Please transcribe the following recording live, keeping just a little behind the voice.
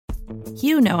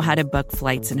You know how to book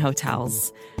flights and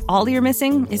hotels. All you're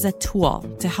missing is a tool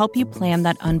to help you plan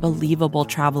that unbelievable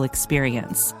travel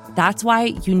experience. That's why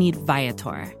you need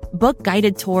Viator. Book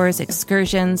guided tours,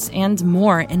 excursions, and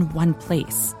more in one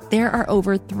place. There are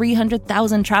over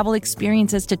 300,000 travel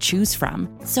experiences to choose from,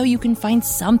 so you can find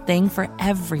something for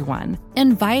everyone.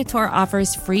 And Viator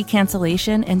offers free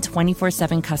cancellation and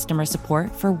 24/7 customer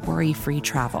support for worry-free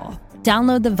travel.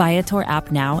 Download the Viator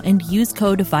app now and use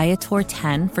code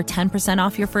Viator10 for 10%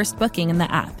 off your first booking in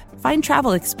the app. Find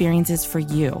travel experiences for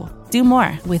you. Do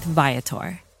more with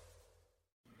Viator.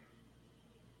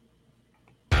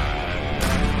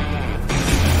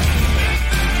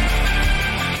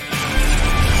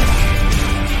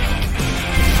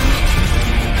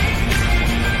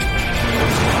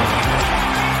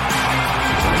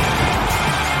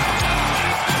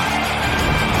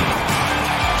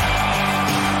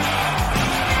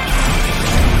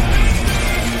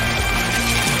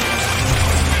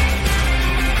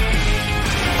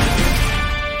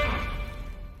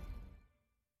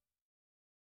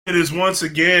 It is once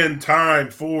again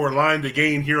time for Line to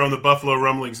Gain here on the Buffalo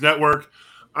Rumblings Network.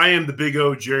 I am the Big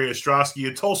O, Jerry Ostrowski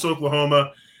in Tulsa,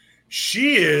 Oklahoma.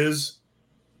 She is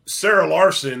Sarah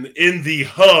Larson in the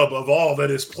hub of all that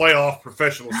is playoff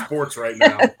professional sports right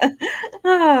now.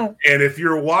 And if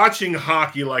you're watching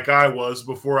hockey like I was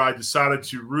before I decided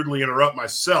to rudely interrupt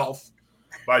myself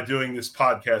by doing this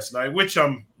podcast tonight, which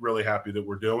I'm really happy that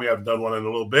we're doing. We haven't done one in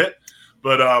a little bit.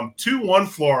 But 2-1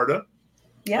 Florida.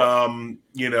 Yep.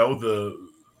 You know,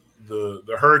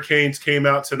 the Hurricanes came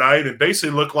out tonight and basically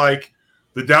looked like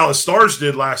the Dallas Stars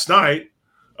did last night.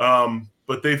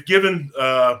 But they've given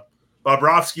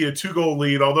Bobrovsky a 2-goal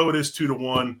lead, although it is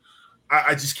 2-1.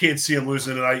 I just can't see him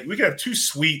losing tonight. We could have 2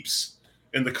 sweeps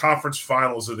in the conference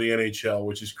finals of the NHL,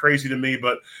 which is crazy to me.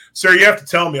 But, Sarah, you have to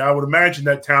tell me. I would imagine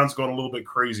that town's going a little bit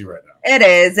crazy right now. It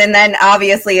is. And then,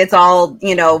 obviously, it's all,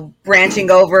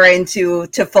 branching over into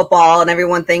football. And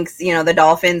everyone thinks, the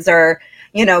Dolphins are,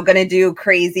 going to do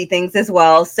crazy things as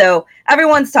well. So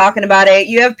everyone's talking about it.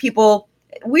 You have people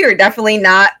 – we are definitely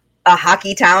not a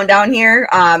hockey town down here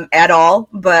at all.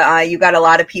 But you got a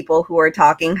lot of people who are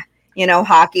talking,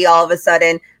 hockey all of a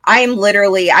sudden.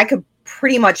 I could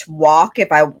pretty much walk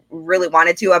if I really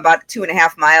wanted to, about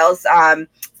 2.5 miles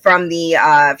from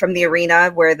the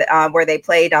arena where they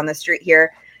play down the street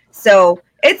here. So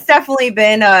it's definitely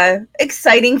been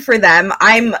exciting for them.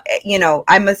 I'm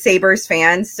a Sabres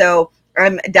fan, so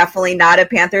I'm definitely not a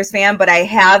Panthers fan, but I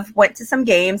have went to some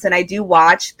games and I do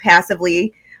watch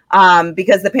passively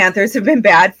because the Sabres have been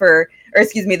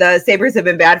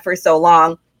bad for so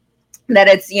long that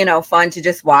it's, fun to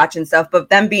just watch and stuff. But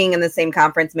them being in the same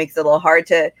conference makes it a little hard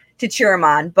to cheer them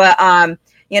on. But,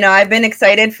 I've been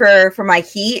excited for my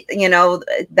Heat,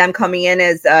 them coming in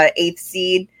as 8th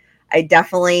seed. I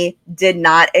definitely did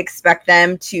not expect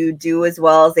them to do as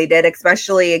well as they did,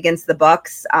 especially against the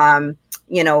Bucks,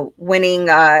 winning,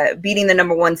 beating the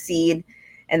number 1 seed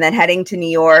and then heading to New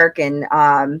York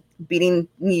and beating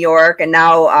New York and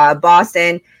now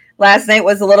Boston. Last night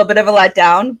was a little bit of a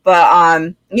letdown, but,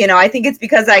 I think it's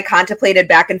because I contemplated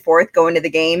back and forth going to the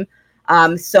game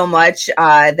so much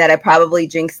that I probably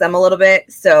jinxed them a little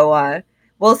bit. So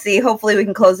we'll see. Hopefully we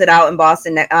can close it out in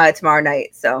Boston tomorrow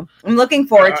night. So I'm looking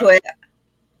forward to it.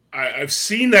 I've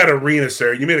seen that arena,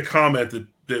 Sarah. You made a comment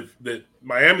that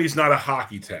Miami's not a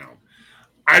hockey town.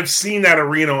 I've seen that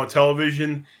arena on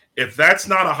television. If that's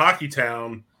not a hockey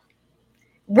town,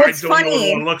 what's I don't funny, know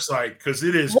what one looks like because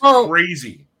it is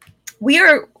crazy. We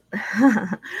are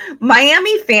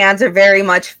Miami fans are very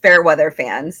much fair weather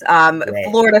fans, right.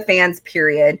 Florida fans,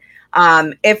 period.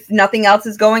 If nothing else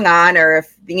is going on or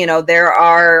if, there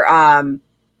are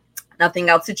nothing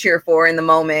else to cheer for in the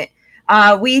moment,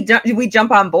 we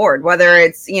jump on board, whether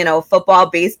it's, football,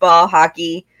 baseball,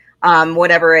 hockey,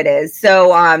 whatever it is.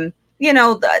 So,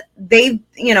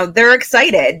 they're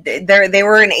excited. They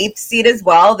were an 8th seed as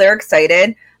well. They're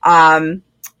excited.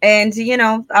 And,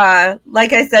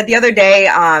 like I said the other day,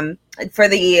 for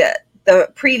the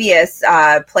previous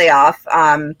playoff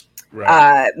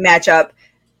matchup,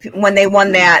 when they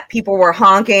won that, people were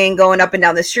honking, going up and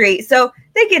down the street. So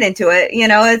they get into it.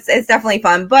 It's definitely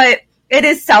fun. But it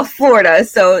is South Florida,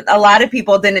 so a lot of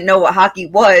people didn't know what hockey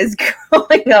was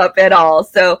growing up at all.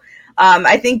 So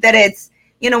I think that it's,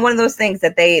 one of those things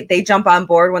that they jump on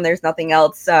board when there's nothing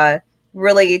else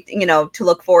really, to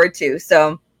look forward to.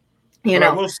 So.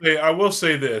 I will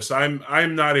say this.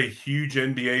 I'm not a huge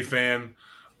NBA fan.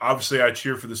 Obviously, I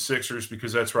cheer for the Sixers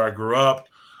because that's where I grew up.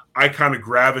 I kind of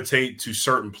gravitate to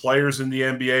certain players in the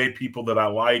NBA, people that I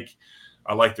like.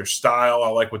 I like their style. I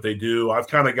like what they do. I've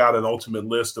kind of got an ultimate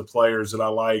list of players that I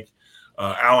like.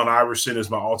 Allen Iverson is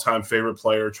my all-time favorite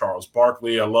player. Charles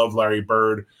Barkley. I love Larry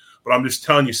Bird. But I'm just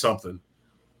telling you something.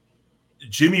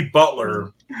 Jimmy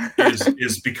Butler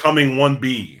is becoming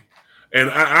 1B. And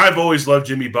I've always loved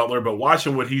Jimmy Butler, but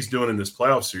watching what he's doing in this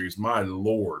playoff series, my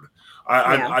Lord.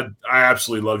 I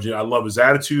absolutely love Jimmy. I love his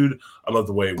attitude. I love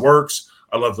the way it works.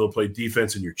 I love to play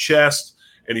defense in your chest.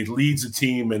 And he leads the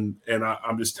team. And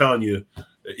I'm just telling you,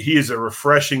 he is a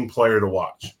refreshing player to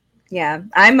watch. Yeah.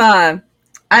 I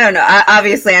don't know.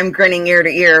 Obviously, I'm grinning ear to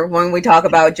ear when we talk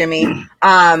about Jimmy.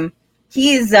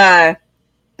 He's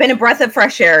been a breath of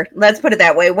fresh air. Let's put it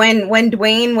that way. When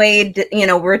Dwayne Wade,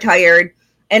 retired,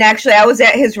 and actually I was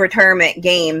at his retirement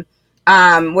game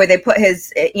where they put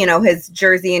his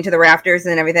jersey into the rafters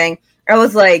and everything. I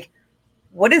was like,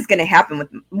 what is going to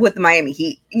happen with the Miami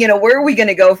Heat? Where are we going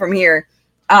to go from here?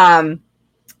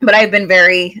 But I've been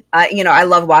very, I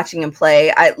love watching him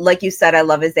play. Like you said, I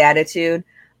love his attitude.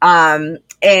 And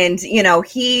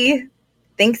he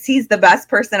thinks he's the best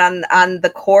person on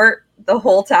the court the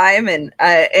whole time, and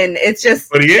it's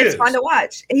just, it's fun to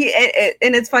watch.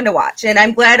 It's fun to watch, and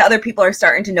I'm glad other people are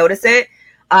starting to notice it.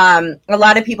 A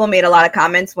lot of people made a lot of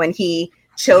comments when he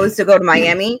chose to go to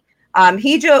Miami.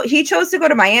 He chose to go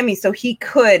to Miami so he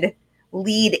could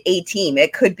lead a team.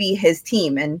 It could be his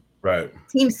team, and right.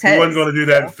 Team says he wasn't going to do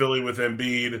that in Philly with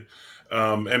Embiid.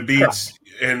 Embiid's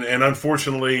and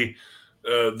unfortunately,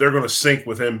 they're going to sink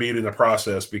with Embiid in the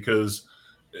process because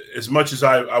as much as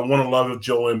I want to love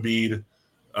Joel Embiid,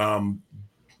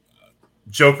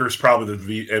 Joker's probably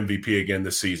the MVP again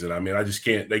this season. I mean, I just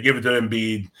can't. They give it to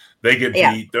Embiid, they get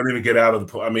beat, don't even get out of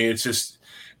the. I mean, it's just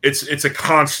it's a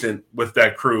constant with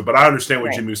that crew. But I understand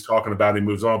what Jimmy was talking about. He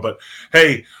moves on. But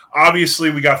hey, obviously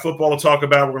we got football to talk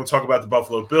about. We're going to talk about the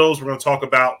Buffalo Bills. We're going to talk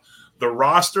about the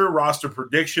roster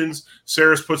predictions.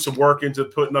 Sarah's put some work into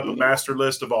putting up a master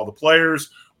list of all the players.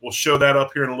 We'll show that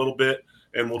up here in a little bit.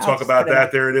 And we'll talk about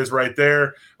that. There it is right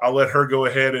there. I'll let her go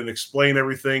ahead and explain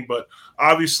everything. But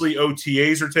obviously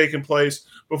OTAs are taking place.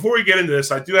 Before we get into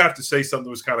this, I do have to say something that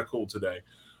was kind of cool today,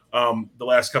 the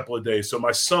last couple of days. So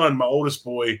my son, my oldest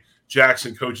boy,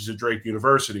 Jackson, coaches at Drake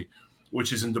University,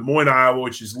 which is in Des Moines, Iowa,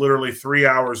 which is literally 3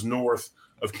 hours north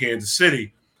of Kansas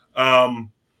City.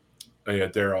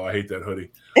 Daryl, I hate that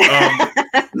hoodie.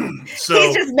 So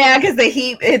he's just mad because the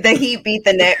Heat beat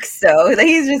the Knicks, so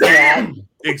he's just mad.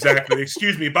 Exactly.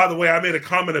 Excuse me. By the way, I made a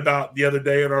comment about the other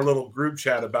day in our little group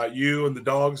chat about you and the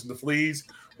dogs and the fleas.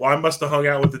 Well, I must have hung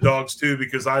out with the dogs too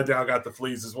because I now got the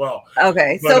fleas as well.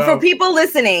 Okay, so for people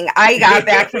listening, I got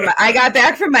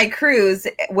back from my cruise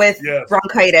with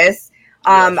bronchitis.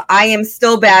 I am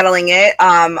still battling it.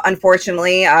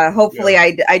 Unfortunately, hopefully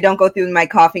I don't go through my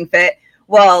coughing fit.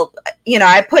 Well,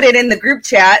 I put it in the group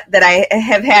chat that I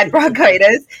have had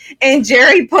bronchitis, and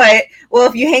Jerry put, well,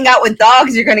 if you hang out with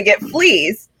dogs, you're going to get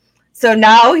fleas. So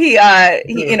now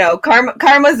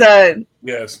karma's a...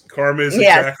 Yes, karma is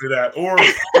exactly that. Or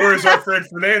as our friend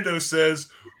Fernando says,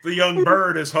 the young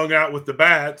bird has hung out with the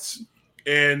bats.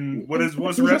 And what's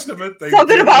the rest of it?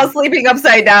 Something about sleeping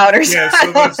upside down or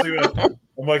something. Yeah,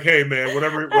 I'm like, hey man,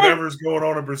 whatever's going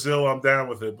on in Brazil, I'm down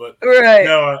with it. But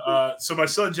no, so my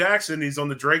son Jackson, he's on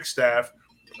the Drake staff.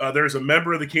 There's a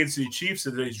member of the Kansas City Chiefs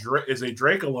that is a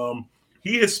Drake alum.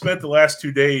 He has spent the last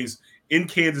 2 days in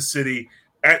Kansas City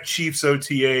at Chiefs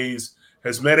OTAs,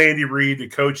 has met Andy Reid, the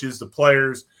coaches, the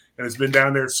players, and has been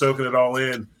down there soaking it all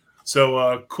in.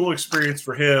 So cool experience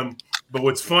for him. But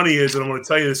what's funny is, and I'm going to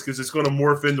tell you this because it's going to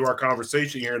morph into our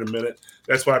conversation here in a minute.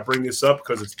 That's why I bring this up,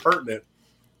 because it's pertinent.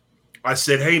 I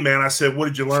said, hey, man, what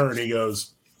did you learn? He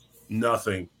goes,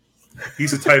 nothing.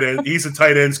 He's a tight end. He's a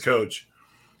tight ends coach.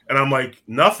 And I'm like,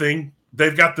 nothing?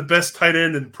 They've got the best tight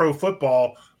end in pro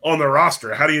football on their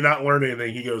roster. How do you not learn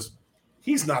anything? He goes,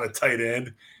 he's not a tight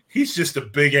end. He's just a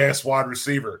big-ass wide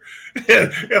receiver.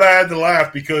 And I had to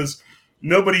laugh because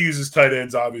nobody uses tight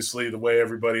ends, obviously, the way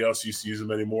everybody else used to use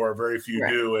them anymore. Very few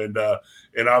do. And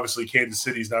obviously Kansas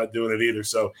City's not doing it either.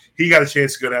 So he got a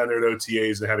chance to go down there to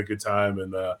OTAs and had a good time.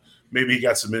 And maybe he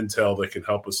got some intel that can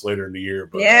help us later in the year.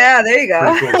 But there you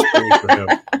go. Pretty cool experience for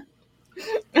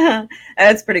him.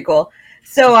 That's pretty cool.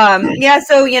 So,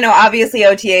 obviously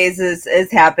OTAs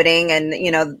is happening, and,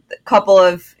 a couple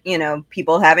of,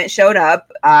 people haven't showed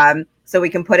up. So we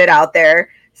can put it out there.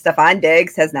 Stephon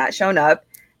Diggs has not shown up.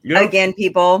 Yep. Again,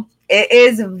 people, it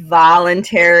is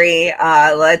voluntary.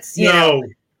 No.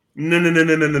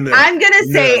 I'm going to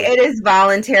say it is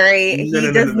voluntary.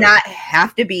 He does not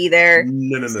have to be there.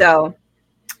 So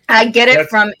I get it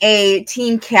from a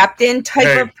team captain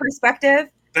type of perspective.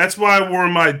 That's why I wore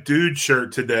my dude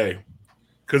shirt today,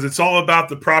 because it's all about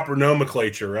the proper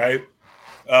nomenclature, right?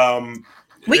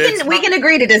 We can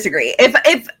agree to disagree.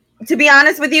 If to be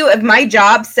honest with you, if my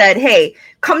job said, hey,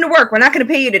 come to work, we're not going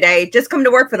to pay you today, just come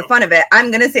to work for the fun of it,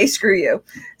 I'm going to say screw you.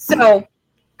 So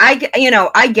I get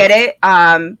it.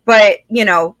 But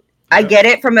I get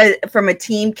it from a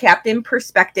team captain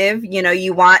perspective.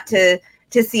 You want to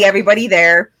see everybody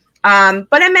there. But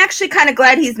I'm actually kind of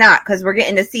glad he's not, because we're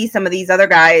getting to see some of these other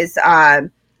guys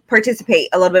participate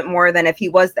a little bit more than if he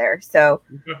was there. So,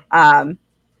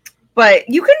 but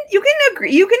you can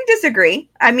agree, you can disagree.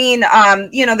 I mean,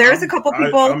 there's a couple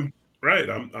people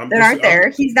that aren't there.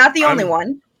 He's not the only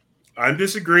one. I'm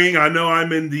disagreeing. I know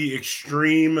I'm in the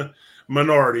extreme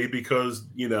minority because,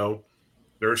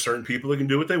 there are certain people that can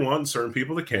do what they want and certain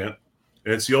people that can't.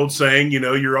 And it's the old saying,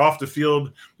 you're off the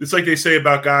field. It's like they say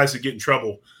about guys that get in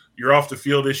trouble. Your off the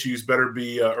field issues better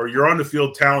be, or your on the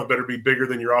field talent better be bigger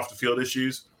than your off the field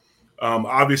issues.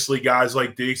 Obviously, guys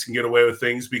like Diggs can get away with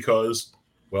things because,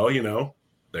 well, he's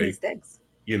Diggs.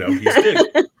 He's Diggs.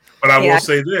 But I will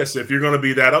say this: if you're going to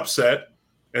be that upset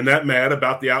and that mad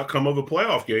about the outcome of a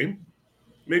playoff game,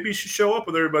 maybe you should show up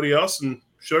with everybody else and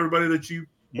show everybody that you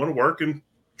want to work and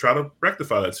try to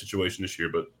rectify that situation this year.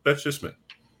 But that's just me.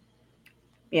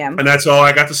 Yeah, and that's all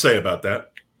I got to say about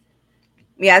that.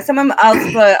 Yeah, someone else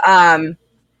put,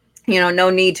 no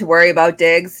need to worry about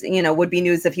Diggs. Would be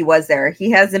news if he was there.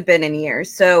 He hasn't been in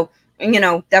years. So,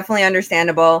 definitely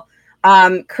understandable.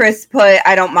 Chris put,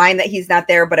 I don't mind that he's not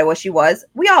there, but I wish he was.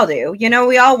 We all do.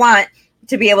 We all want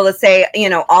to be able to say,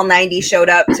 all 90 showed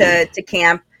up to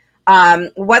camp,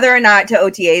 whether or not to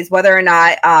OTAs, whether or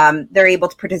not they're able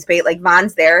to participate. Like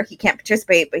Von's there. He can't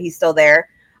participate, but he's still there.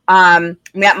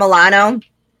 Matt Milano,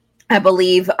 I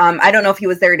believe, I don't know if he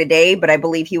was there today, but I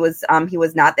believe he was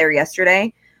not there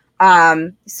yesterday.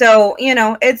 So,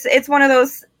 it's one of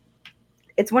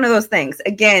those things.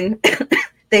 Again,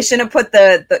 they shouldn't put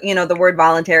the word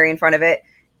voluntary in front of it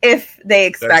if they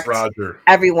expect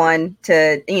everyone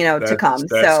to come.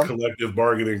 That's collective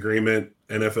bargaining agreement,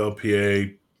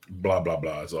 NFLPA, blah, blah,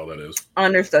 blah is all that is.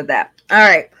 Understood that. All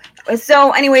right.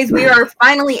 So anyways, we are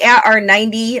finally at our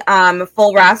 90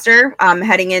 full roster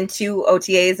heading into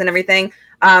OTAs and everything.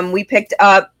 We picked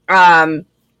up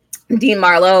Dean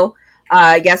Marlowe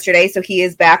yesterday, so he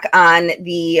is back on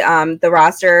the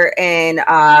roster, and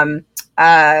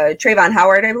Trayvon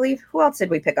Howard, I believe. Who else did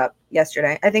we pick up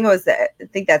yesterday? I think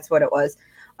that's what it was.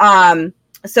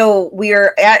 So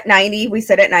we're at 90. We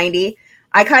sit at 90.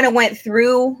 I kind of went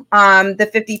through the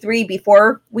 53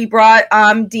 before we brought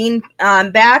Dean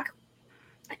back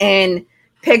and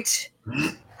picked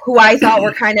who I thought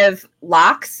were kind of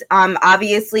locks.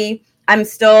 Obviously, I'm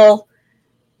still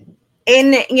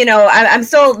I'm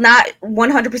still not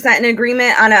 100% in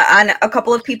agreement on a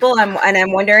couple of people.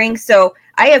 I'm wondering. So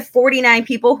I have 49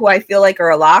 people who I feel like are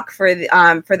a lock for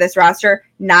this roster,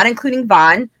 not including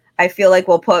Von. I feel like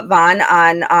we'll put Von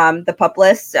on the PUP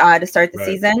list to start the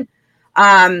season.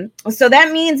 So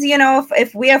that means,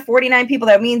 if we have 49 people,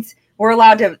 that means we're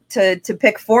allowed to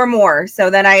pick 4 more. So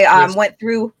then I went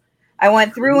through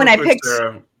and I picked.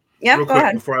 Go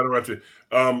ahead. Before I interrupt you.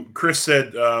 Chris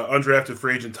said undrafted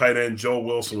free agent tight end Joel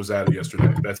Wilson was added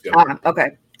yesterday. That's good.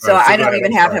 Okay. So I don't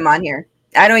even have him on here.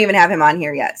 I don't even have him on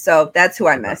here yet. So that's who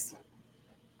I miss.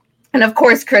 And of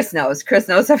course, Chris knows. Chris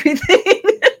knows everything.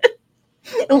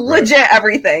 Legit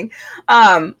everything.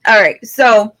 All right.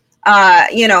 So,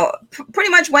 pretty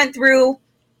much went through.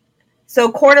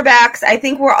 So quarterbacks, I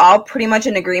think we're all pretty much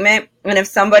in agreement. And if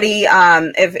somebody,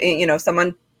 if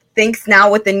someone thinks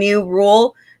now with the new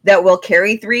rule that we'll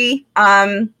carry three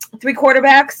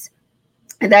quarterbacks,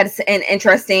 that's an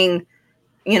interesting,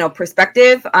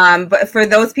 perspective. But for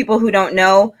those people who don't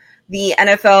know, the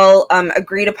NFL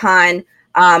agreed upon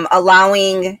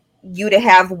allowing you to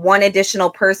have one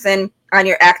additional person on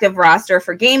your active roster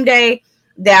for game day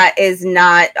that is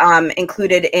not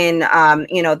included in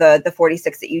the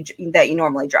 46 that you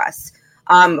normally dress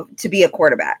to be a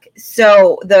quarterback.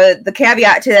 So the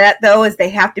caveat to that though is they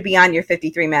have to be on your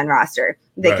 53-man roster.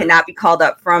 They cannot be called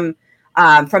up from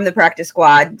the practice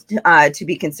squad to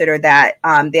be considered that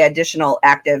the additional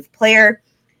active player.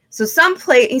 So some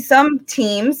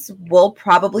teams will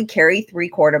probably carry 3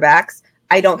 quarterbacks.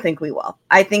 I don't think we will.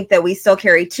 I think that we still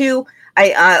carry 2.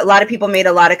 A lot of people made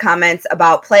a lot of comments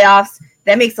about playoffs.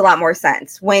 That makes a lot more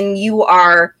sense. When you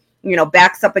are,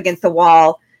 backs up against the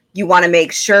wall, you want to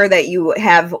make sure that you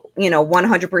have,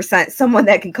 100% someone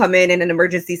that can come in an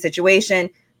emergency situation.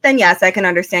 Then yes, I can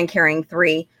understand carrying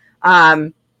 3.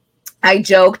 I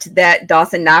joked that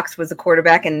Dawson Knox was a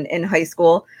quarterback in high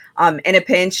school. In a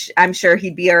pinch, I'm sure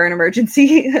he'd be our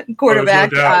emergency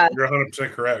quarterback. No doubt. You're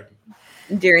 100% correct.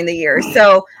 During the year.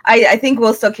 So I think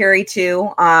we'll still carry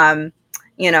 2. I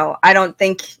don't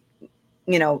think,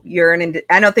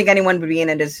 I don't think anyone would be in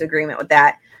a disagreement with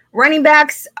that. Running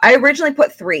backs, I originally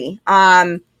put 3.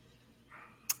 I'm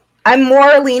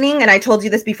more leaning, and I told you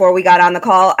this before we got on the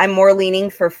call, I'm more leaning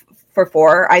for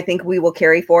 4. I think we will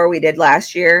carry 4. We did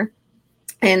last year.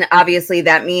 And obviously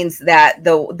that means that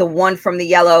the one from the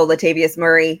yellow, Latavius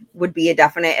Murray, would be a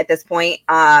definite at this point.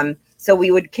 So we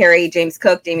would carry James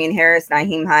Cook, Damian Harris,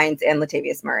 Nyheim Hines, and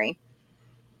Latavius Murray.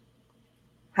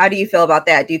 How do you feel about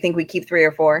that? Do you think we keep 3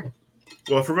 or 4?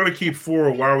 Well, if we're going to keep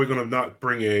 4, why are we going to not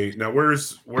bring now?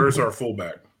 Where's our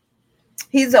fullback?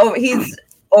 He's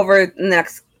over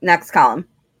the next column.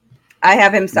 I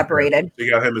have him separated. Okay. You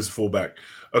got him as fullback.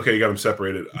 Okay, you got him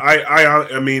separated.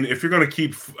 I mean, if you're going to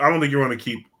keep, I don't think you're going to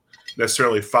keep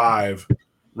necessarily 5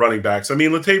 running backs. I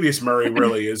mean, Latavius Murray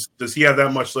really does he have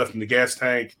that much left in the gas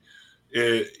tank?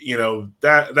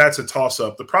 That's a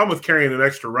toss-up. The problem with carrying an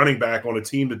extra running back on a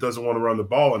team that doesn't want to run the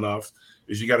ball enough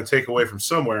is you got to take away from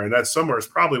somewhere, and that somewhere is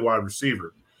probably wide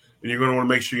receiver. And you're going to want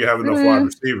to make sure you have enough wide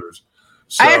receivers.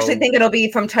 So, I actually think it'll be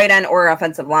from tight end or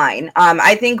offensive line.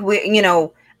 I think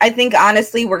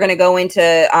honestly we're going to go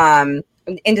into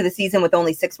the season with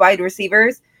only 6 wide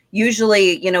receivers.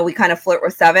 Usually, we kind of flirt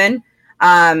with 7,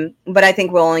 but I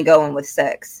think we'll only go in with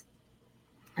 6.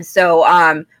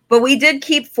 So, but we did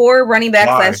keep 4 running backs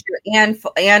last year and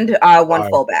 1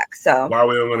 fullback. So why are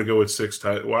we going to go with 6?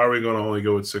 Why are we going to only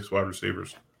go with 6 wide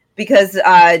receivers? Because,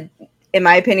 in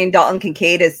my opinion, Dalton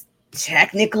Kincaid is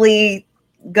technically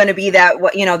going to be that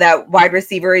wide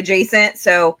receiver adjacent.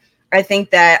 So I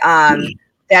think that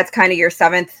that's kind of your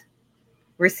 7th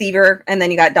receiver, and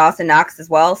then you got Dawson Knox as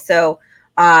well. So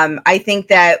I think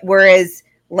that whereas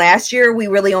last year we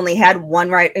really only had one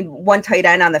tight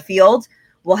end on the field,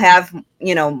 we'll have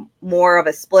more of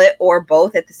a split or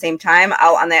both at the same time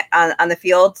out on the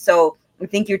field. So I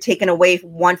think you're taking away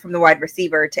 1 from the wide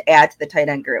receiver to add to the tight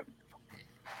end group.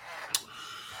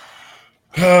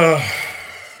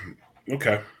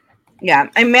 Okay. Yeah,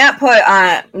 and Matt put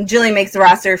Jillian makes the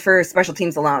roster for special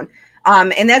teams alone.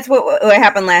 And that's what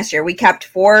happened last year. We kept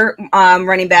 4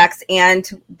 running backs and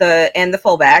the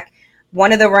fullback.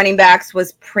 One of the running backs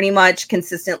was pretty much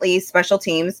consistently special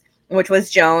teams, which was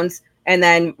Jones, and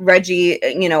then Reggie,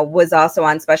 was also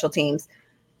on special teams.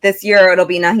 This year it'll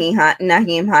be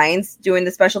Nyheim Hines doing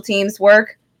the special teams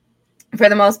work for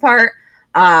the most part,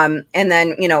 and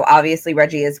then obviously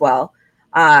Reggie as well.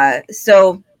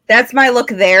 So that's my look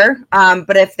there.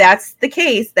 But if that's the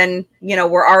case, then,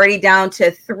 we're already down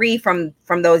to 3 from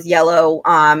those yellow,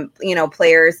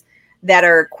 players that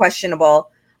are questionable.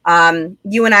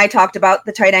 You and I talked about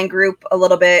the tight end group a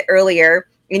little bit earlier,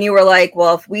 and you were like,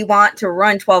 well, if we want to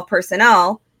run 12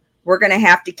 personnel, we're going to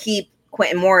have to keep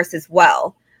Quentin Morris as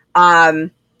well.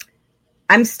 I'm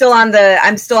still on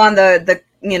the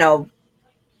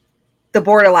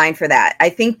borderline for that. I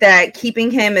think that keeping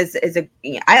him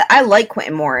I like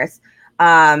Quentin Morris,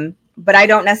 but I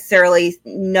don't necessarily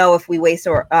know if we waste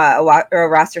a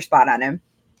roster spot on him.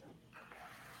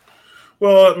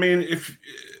 Well, I mean,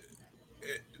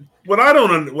 what I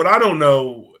don't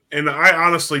know, and I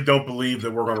honestly don't believe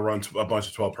that we're going to run a bunch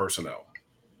of 12 personnel.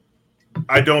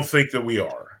 I don't think that we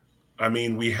are. I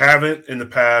mean, we haven't in the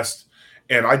past,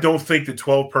 and I don't think that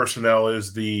 12 personnel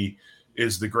is the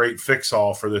great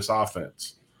fix-all for this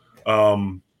offense.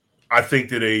 I think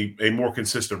that a more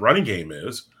consistent running game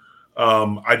is.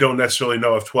 I don't necessarily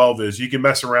know if 12 is. You can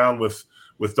mess around with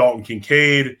Dalton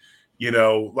Kincaid,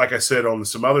 like I said on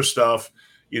some other stuff.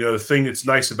 The thing that's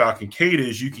nice about Kincaid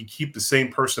is you can keep the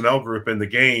same personnel group in the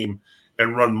game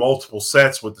and run multiple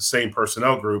sets with the same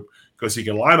personnel group because he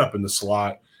can line up in the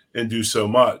slot and do so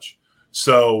much.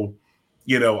 So,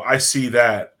 I see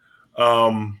that.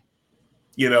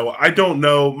 I don't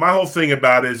know. My whole thing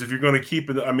about it is if you're going to keep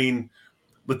it, I mean,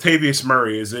 Latavius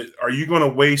Murray, are you going to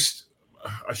waste?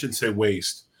 I shouldn't say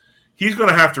waste. He's going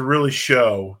to have to really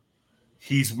show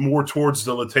he's more towards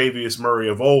the Latavius Murray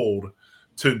of old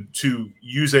to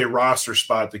use a roster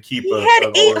spot to keep. He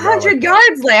had 800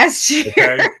 yards last year.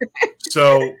 Okay?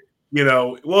 So,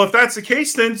 well, if that's the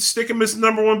case, then stick him as the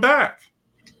number 1 back.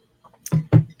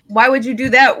 Why would you do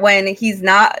that when he's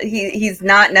not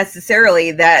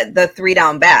necessarily the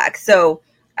 3-down back? So,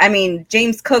 I mean,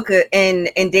 James Cook and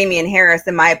Damian Harris,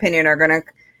 in my opinion, are going to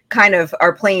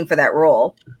are playing for that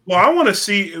role. Well, I want to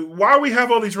see why we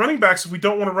have all these running backs if we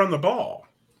don't want to run the ball.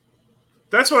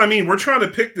 That's what I mean. We're trying to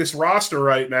pick this roster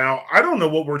right now. I don't know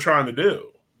what we're trying to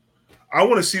do. I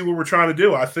want to see what we're trying to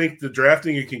do. I think the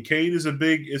drafting of Kincaid is a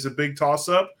big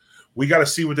toss-up. We got to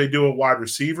see what they do at wide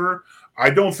receiver. I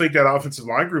don't think that offensive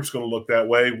line group's going to look that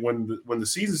way when the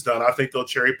season's done. I think they'll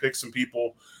cherry pick some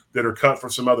people that are cut from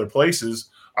some other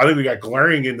places. I think we got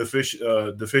glaring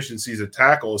deficiencies at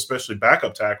tackle, especially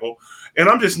backup tackle. And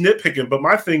I'm just nitpicking, but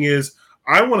my thing is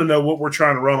I want to know what we're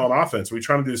trying to run on offense. Are we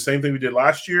trying to do the same thing we did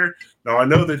last year? Now, I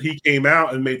know that he came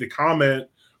out and made the comment,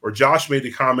 or Josh made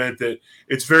the comment, that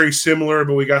it's very similar,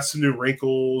 but we got some new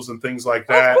wrinkles and things like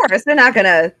that. Of course, they're not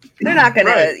gonna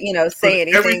right. say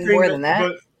anything more than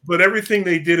that. But everything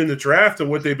they did in the draft and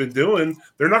what they've been doing,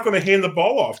 they're not going to hand the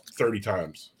ball off 30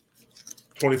 times,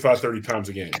 25, 30 times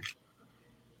a game.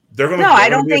 They're going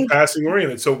to be passing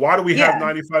oriented. So why do we have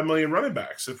 95 million running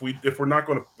backs if we're not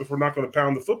going to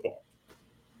pound the football?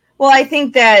 Well, I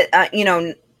think that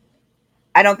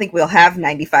I don't think we'll have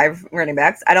 95 running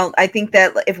backs. I think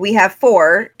that if we have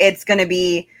 4, it's going to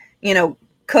be,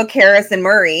 Cook, Harris, and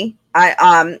Murray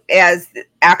as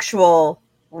actual,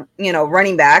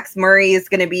 running backs. Murray is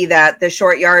going to be the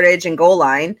short yardage and goal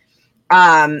line.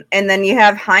 And then you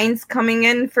have Hines coming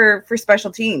in for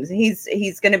special teams.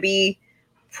 He's going to be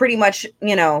pretty much,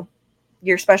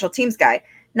 your special teams guy.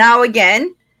 Now,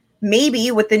 again,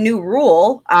 maybe with the new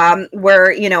rule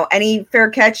where, any fair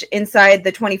catch inside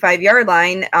the 25-yard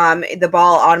line, the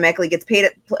ball automatically gets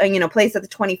placed at the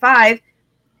 25.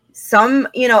 Some,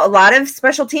 a lot of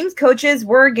special teams coaches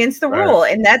were against the rule.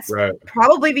 And that's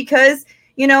probably because,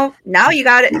 now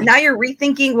you're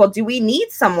rethinking, well, do we need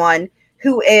someone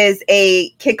who is a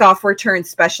kickoff return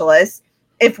specialist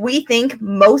if we think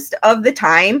most of the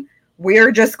time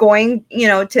we're just going,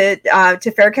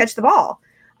 to fair catch the ball?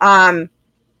 And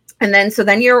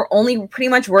then you're only pretty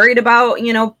much worried about,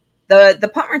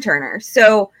 the punt returner.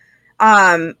 So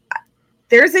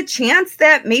there's a chance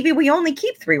that maybe we only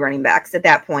keep 3 running backs at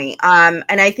that point. And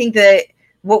I think that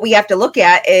what we have to look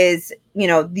at is,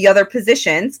 the other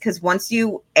positions, because once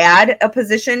you add a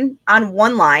position on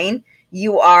one line,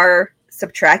 you are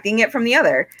subtracting it from the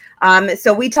other.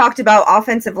 So we talked about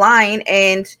offensive line,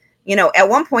 and at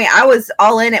one point I was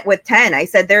all in it with 10. I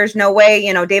said, there's no way,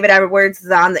 David Edwards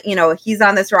is on he's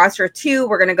on this roster too.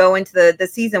 We're going to go into the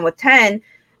season with 10.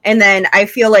 And then I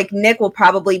feel like Nick will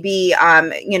probably be,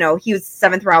 he was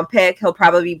 7th round pick. He'll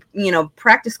probably be,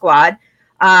 practice squad.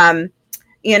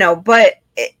 But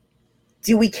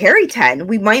do we carry 10?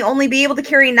 We might only be able to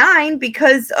carry 9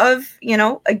 because of,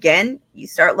 again, you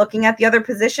start looking at the other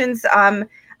positions on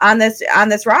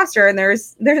this roster, and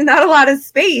there's not a lot of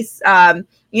space, for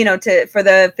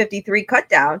the 53 cut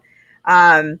down.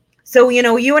 So,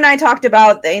 you and I talked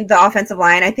about the offensive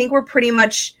line. I think we're pretty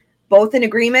much both in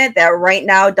agreement that right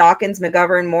now Dawkins,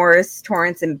 McGovern, Morris,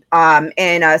 Torrance, and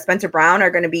Spencer Brown are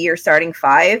going to be your starting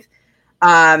 5.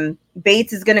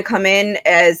 Bates is going to come in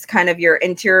as kind of your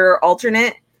interior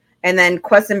alternate, and then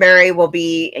Quessenberry will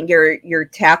be your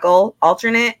tackle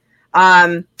alternate.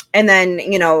 And then,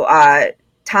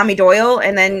 Tommy Doyle,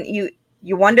 and then you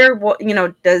wonder what,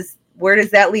 where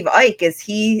does that leave Ike? Is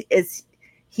he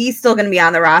still going to be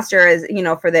on the roster as,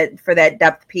 for that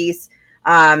depth piece?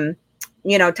 Tommy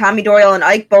Doyle and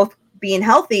Ike both being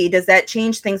healthy, does that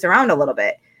change things around a little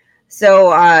bit?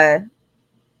 So,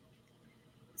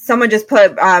 someone just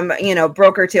put,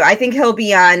 Broker too. I think he'll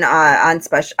be on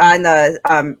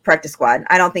the practice squad.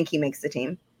 I don't think he makes the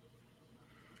team.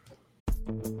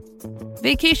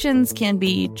 Vacations can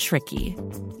be tricky.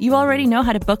 You already know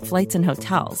how to book flights and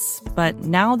hotels, but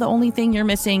now the only thing you're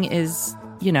missing is,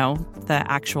 the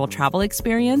actual travel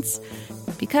experience.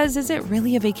 Because is it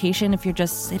really a vacation if you're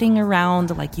just sitting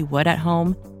around like you would at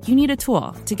home? You need a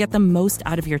tool to get the most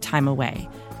out of your time away.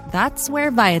 That's where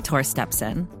Viator steps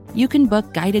in. You can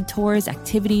book guided tours,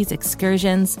 activities,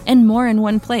 excursions, and more in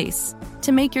one place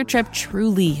to make your trip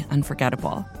truly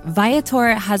unforgettable.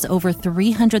 Viator has over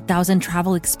 300,000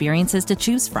 travel experiences to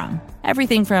choose from.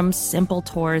 Everything from simple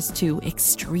tours to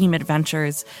extreme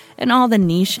adventures and all the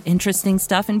niche, interesting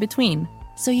stuff in between.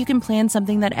 So you can plan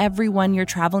something that everyone you're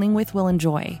traveling with will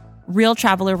enjoy. Real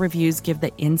traveler reviews give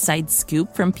the inside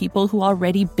scoop from people who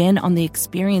already been on the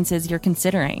experiences you're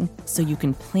considering, so you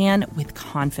can plan with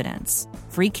confidence.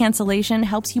 Free cancellation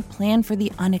helps you plan for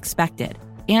the unexpected.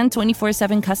 And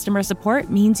 24/7 customer support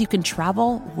means you can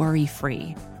travel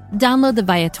worry-free. Download the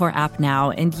Viator app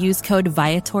now and use code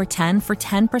Viator10 for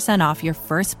 10% off your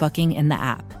first booking in the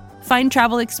app. Find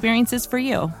travel experiences for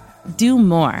you. Do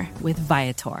more with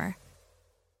Viator.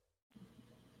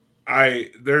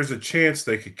 There's a chance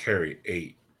they could carry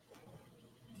 8.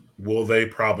 Will they?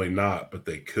 Probably not, but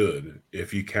they could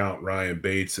if you count Ryan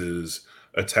Bates as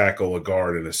a tackle, a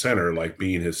guard, and a center, like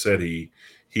Bean has said he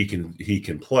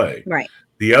can play. Right.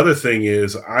 The other thing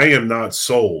is I am not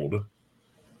sold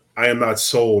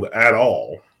at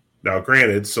all Now,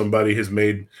 granted, somebody has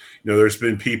made, there's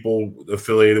been people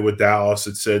affiliated with Dallas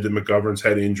that said that McGovern's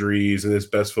had injuries and his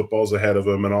best football's ahead of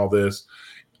him and all this.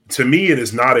 To me, it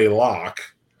is not a lock.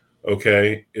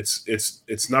 Okay,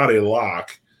 it's not a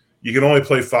lock. You can only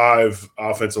play 5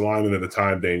 offensive linemen at a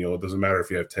time, Daniel. It doesn't matter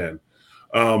if you have 10.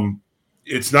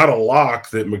 It's not a lock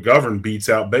that McGovern beats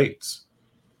out Bates.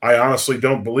 I honestly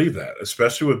don't believe that,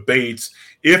 especially with Bates.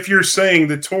 If you're saying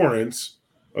that Torrence,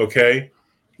 okay,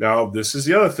 now this is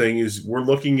the other thing is we're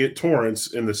looking at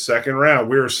Torrence in the second round.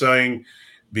 We're saying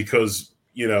because,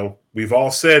 we've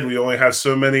all said we only have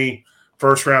so many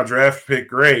first-round draft pick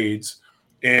grades,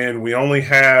 and we only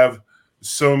have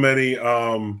so many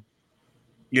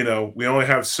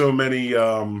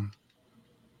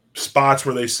spots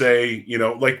where they say,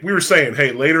 like we were saying,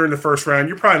 hey, later in the first round,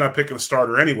 you're probably not picking a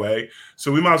starter anyway,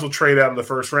 so we might as well trade out of the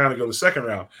first round and go to the second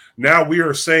round. Now we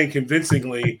are saying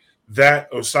convincingly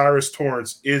that O'Cyrus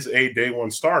Torrence is a day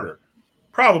one starter.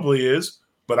 Probably is,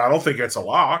 but I don't think that's a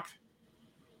lock.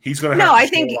 He's going to have to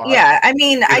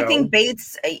think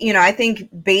Bates, I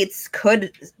think Bates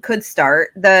could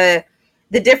start. The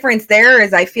difference there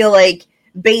is I feel like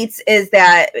Bates is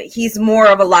that he's more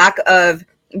of a lock of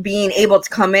being able to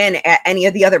come in at any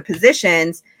of the other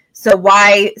positions. So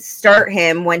why start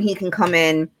him when he can come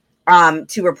in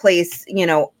to replace,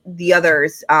 the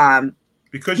others?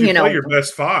 Because you play your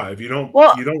best 5. You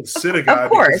don't sit a guy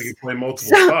because he can play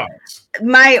multiple spots.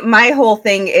 My whole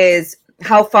thing is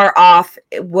how far off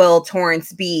will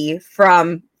Torrence be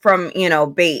from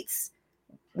Bates?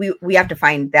 We have to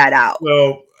find that out.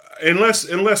 Well,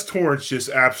 unless Torrence just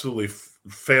absolutely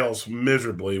fails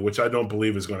miserably, which I don't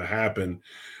believe is going to happen,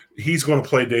 he's going to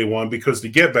play day one because to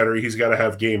get better, he's got to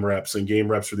have game reps, and game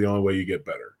reps are the only way you get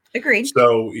better. Agreed.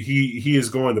 So he is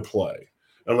going to play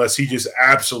unless he just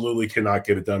absolutely cannot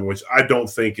get it done, which I don't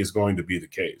think is going to be the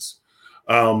case.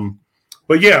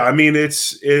 But yeah, I mean,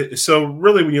 so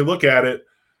really when you look at it,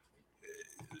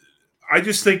 I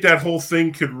just think that whole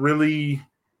thing could really,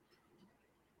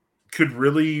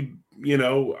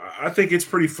 I think it's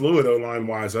pretty fluid O-line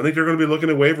wise. I think they're going to be looking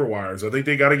at waiver wires. I think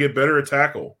they got to get better at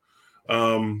tackle.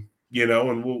 And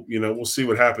we'll see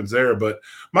what happens there. But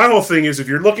my whole thing is if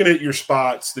you're looking at your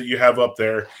spots that you have up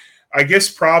there, I guess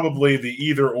probably the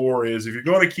either or is if you're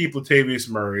going to keep Latavius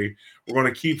Murray, we're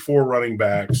going to keep 4 running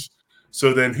backs.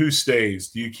 So then who stays?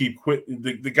 Do you keep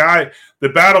the guy? The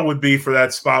battle would be for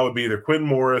that spot would be either Quentin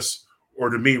Morris or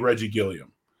to me, Reggie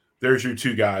Gilliam. There's your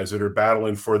 2 guys that are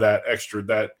battling for that extra,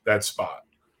 that spot.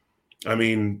 I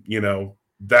mean,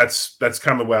 that's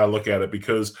kind of the way I look at it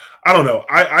because I don't know.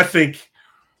 I think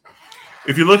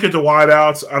if you look at the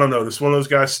wideouts, I don't know. Does one of those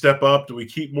guys step up? Do we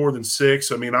keep more than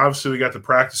 6? I mean, obviously we got the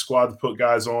practice squad to put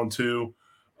guys on too.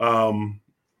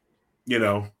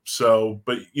 So,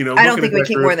 but I don't think we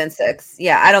keep more than 6.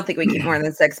 Yeah, I don't think we keep more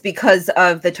than 6 because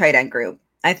of the tight end group.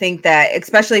 I think that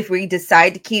especially if we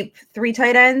decide to keep 3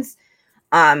 tight ends,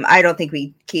 I don't think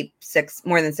we keep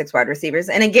more than 6 wide receivers.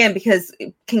 And again, because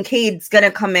Kincaid's going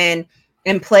to come in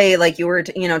and play like you were,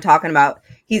 talking about,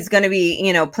 he's going to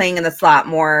be, playing in the slot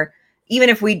more. Even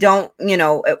if we don't,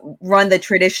 run the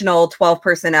traditional 12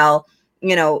 personnel,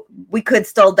 we could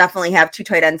still definitely have 2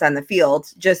 tight ends on the field,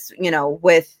 just,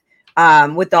 with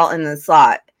Dalton in the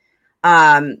slot.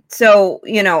 So,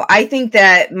 I think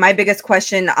that my biggest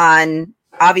question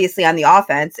obviously on the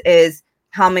offense is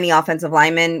how many offensive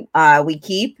linemen we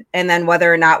keep, and then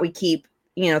whether or not we keep,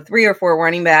 3 or 4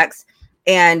 running backs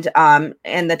and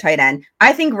the tight end.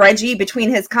 I think Reggie, between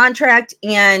his contract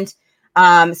and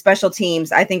special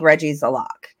teams, I think Reggie's a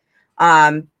lock.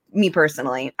 Me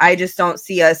personally, I just don't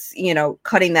see us,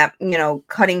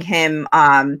 cutting him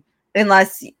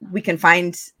unless we can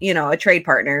find, a trade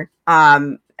partner.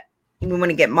 We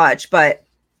wouldn't get much, but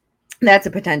that's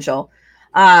a potential.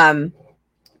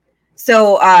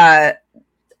 So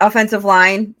offensive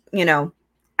line,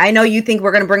 I know you think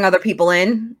we're going to bring other people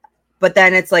in, but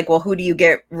then it's like, well, who do you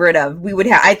get rid of?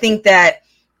 I think that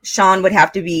Sean would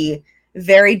have to be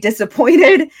very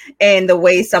disappointed in the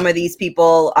way some of these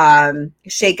people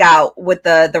shake out with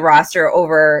the roster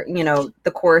over,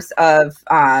 the course of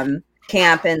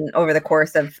camp and over the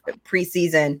course of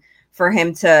preseason for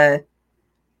him to,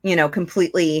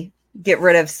 completely get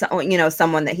rid of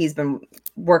someone that he's been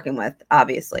working with,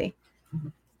 obviously.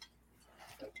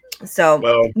 So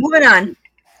moving on.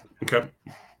 Okay.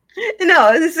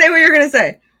 No, say what you're going to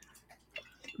say.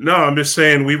 No, I'm just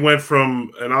saying we went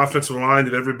from an offensive line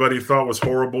that everybody thought was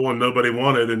horrible and nobody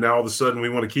wanted, and now all of a sudden we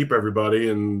want to keep everybody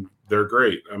and they're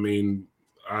great. I mean,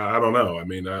 I don't know. I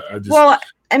mean, I just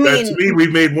to me,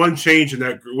 we've made one change in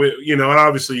that, and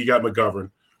obviously you got McGovern,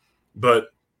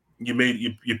 but you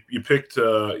picked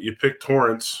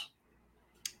Torrance,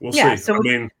 We'll see.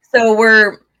 So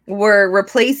we're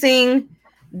replacing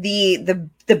the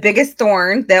biggest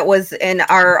thorn that was in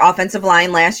our offensive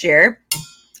line last year,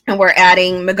 and we're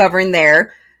adding McGovern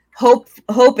there,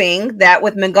 hoping that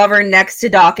with McGovern next to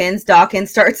Dawkins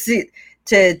starts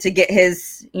to get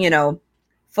his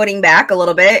footing back a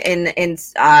little bit and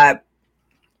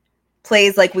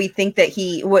plays like we think that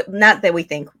he would, not that we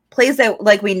think, plays that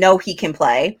like we know he can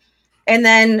play. And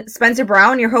then Spencer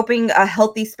Brown, you're hoping a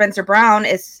healthy Spencer Brown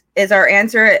is our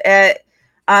answer at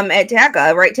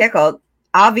tackle, right tackle.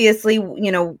 Obviously,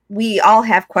 we all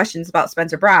have questions about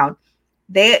Spencer Brown.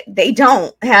 They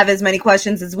don't have as many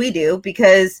questions as we do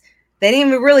because they didn't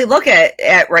even really look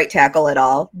at right tackle at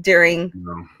all during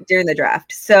the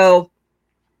draft. So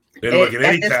they didn't look at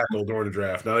any tackle during the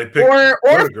draft. Now they picked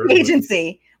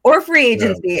or free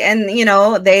agency. Yeah. And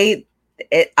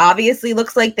it obviously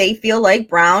looks like they feel like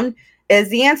Brown is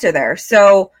the answer there.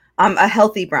 So a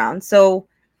healthy Brown. So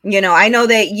I know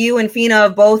that you and Fina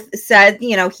both said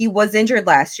he was injured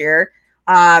last year,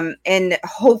 and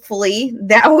hopefully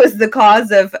that was the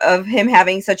cause of him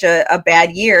having such a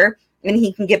bad year, and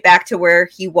he can get back to where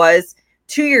he was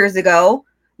 2 years ago,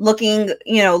 looking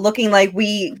like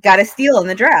we got a steal in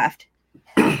the draft.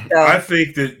 So. I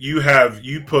think that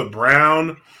you put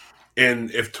Brown.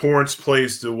 And if Torrance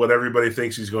plays to what everybody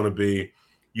thinks he's going to be,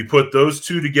 you put those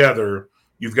two together,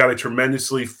 you've got a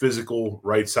tremendously physical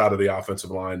right side of the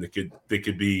offensive line that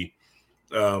could be,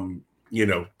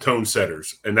 tone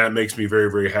setters, and that makes me very,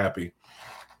 very happy.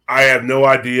 I have no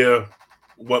idea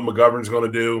what McGovern's going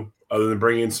to do other than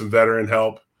bring in some veteran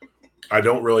help. I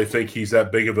don't really think he's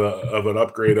that big of an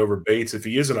upgrade over Bates. If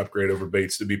he is an upgrade over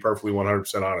Bates, to be perfectly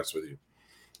 100% honest with you.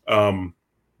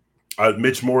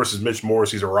 Mitch Morse is Mitch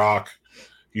Morse. He's a rock.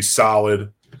 He's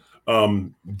solid.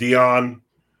 Dion,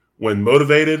 when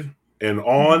motivated and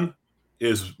on,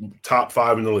 is top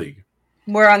 5 in the league.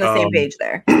 We're on the same page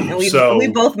there. And we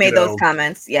both made those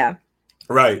comments. Yeah.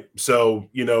 Right. So,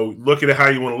 look at it how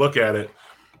you want to look at it.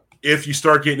 If you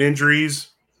start getting injuries,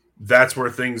 that's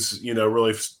where things,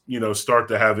 really, start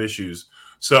to have issues.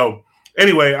 So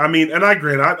anyway, and I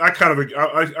agree. I kind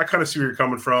of see where you're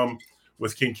coming from.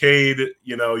 With Kincaid,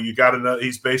 you got another.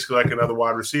 He's basically like another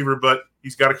wide receiver, but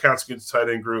he's got to count against the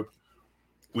tight end group.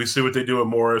 We see what they do with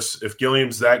Morris. If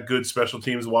Gilliam's that good special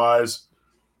teams wise,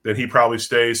 then he probably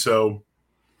stays. So,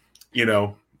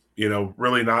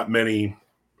 really not many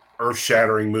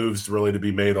earth-shattering moves really to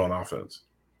be made on offense.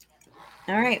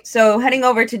 All right. So heading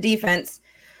over to defense,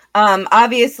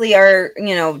 obviously our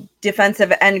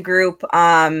defensive end group.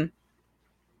 I'm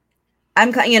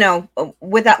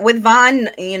with Von,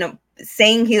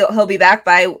 saying he'll be back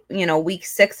by week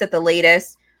 6 at the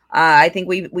latest. I think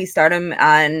we start him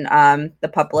on the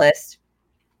PUP list.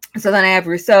 So then I have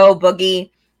Rousseau, Boogie,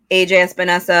 AJ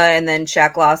Espinosa, and then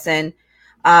Shaq Lawson.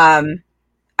 I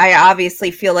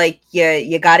obviously feel like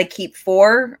you got to keep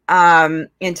 4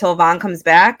 until Von comes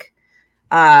back.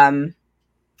 How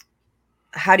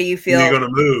do you feel? You're going to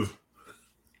move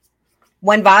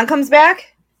when Von comes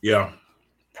back? Yeah,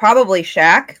 probably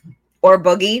Shaq or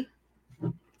Boogie.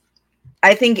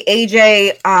 I think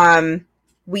AJ,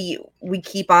 we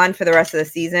keep on for the rest of the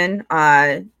season,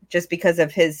 just because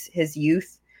of his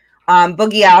youth.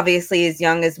 Boogie obviously is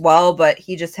young as well, but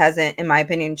he just hasn't, in my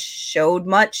opinion, showed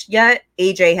much yet.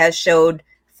 AJ has showed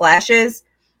flashes.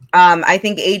 I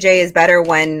think AJ is better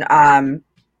when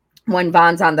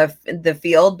Von's on the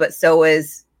field, but so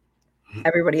is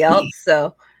everybody else.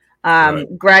 So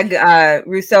right. Greg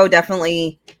Rousseau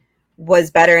definitely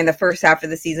was better in the first half of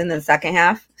the season than the second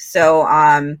half. So,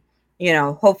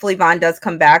 hopefully Von does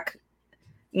come back,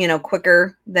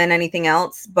 quicker than anything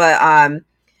else. But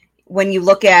when you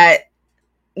look at,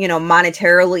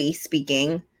 monetarily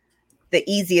speaking, the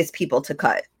easiest people to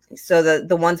cut. So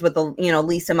the ones with the,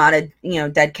 least amount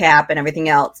of, dead cap and everything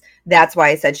else. That's why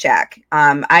I said Shaq.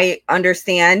 I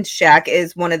understand Shaq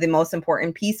is one of the most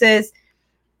important pieces,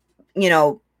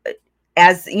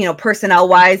 as personnel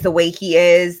wise, the way he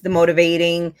is, the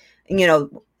motivating,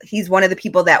 he's one of the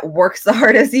people that works the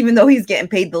hardest, even though he's getting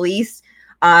paid the least.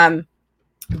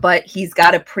 But he's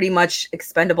got a pretty much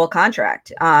expendable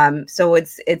contract. So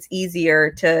it's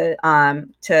easier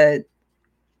to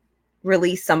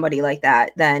release somebody like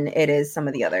that than it is some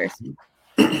of the others.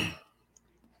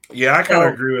 Yeah, I kind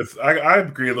of agree with. I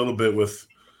agree a little bit with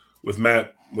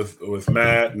Matt with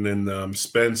Matt, and then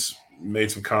Spence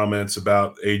made some comments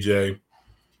about AJ.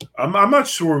 I'm not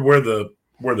sure where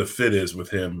the fit is with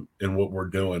him and what we're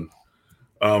doing.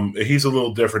 He's a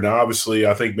little different now. Obviously,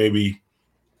 I think maybe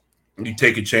you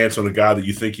take a chance on a guy that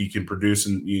you think he can produce,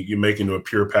 and you make into a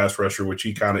pure pass rusher, which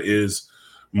he kind of is,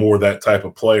 more that type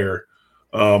of player.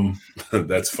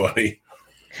 That's funny.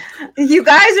 You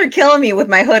guys are killing me with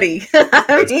my hoodie.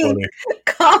 That's funny.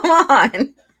 Come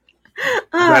on.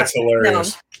 That's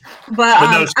hilarious. No.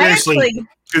 But no, seriously,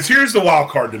 because here's the wild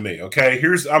card to me, okay?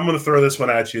 I'm going to throw this one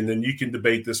at you, and then you can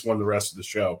debate this one the rest of the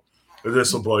show.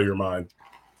 This will blow your mind.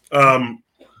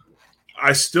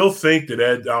 I still think that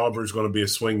Ed Oliver is going to be a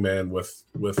swingman with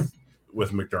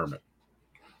McDermott.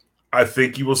 I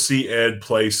think you will see Ed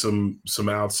play some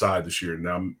outside this year.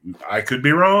 Now, I could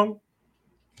be wrong.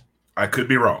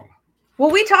 Well,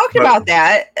 we talked about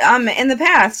that in the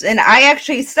past, and I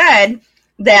actually said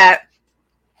that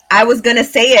I was going to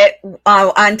say it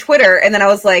on Twitter, and then I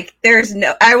was like,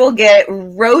 I will get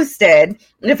roasted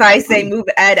if I say move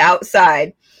Ed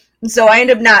outside. So I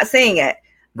ended up not saying it.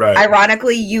 Right.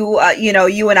 Ironically, you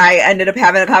and I ended up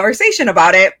having a conversation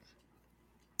about it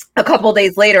a couple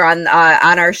days later on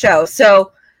our show.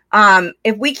 So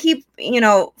if we keep,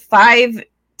 5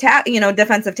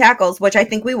 defensive tackles, which I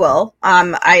think we will,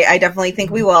 I definitely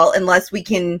think we will, unless we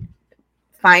can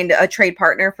find a trade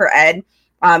partner for Ed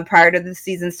prior to the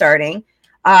season starting.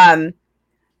 I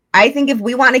think if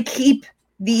we want to keep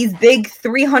these big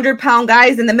 300-pound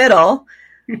guys in the middle,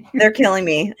 they're killing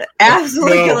me.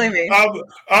 Absolutely killing me.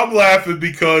 I'm laughing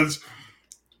because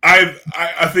I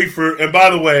think and by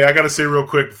the way, I got to say real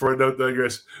quick before I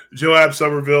digress, Joab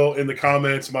Somerville in the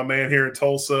comments, my man here in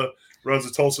Tulsa, runs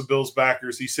the Tulsa Bills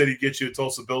backers. He said he'd get you a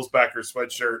Tulsa Bills backers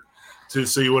sweatshirt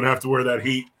so you wouldn't have to wear that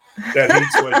heat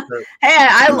sweatshirt. Hey,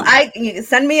 I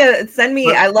send me.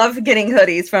 I love getting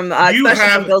hoodies from especially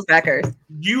from Bills backers.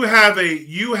 You have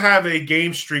a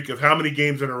game streak of how many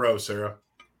games in a row, Sarah?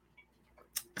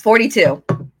 42.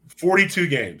 42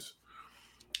 games.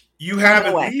 You have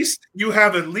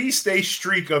at least a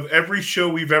streak of every show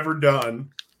we've ever done,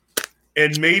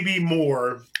 and maybe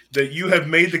more, that you have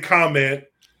made the comment,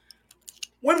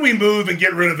 when we move and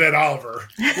get rid of Ed Oliver,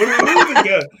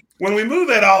 when we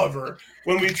move Ed Oliver,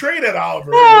 when we trade Ed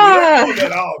Oliver, when we don't move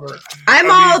Ed Oliver.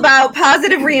 I'm all about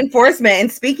positive reinforcement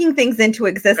and speaking things into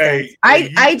existence.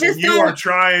 You are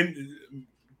trying,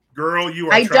 girl, you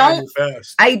are trying your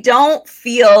best. I don't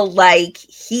feel like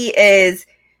he's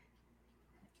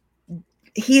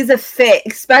a fit,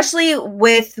 especially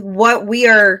with what we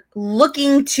are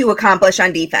looking to accomplish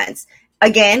on defense.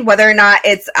 Again, whether or not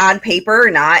it's on paper or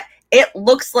not, it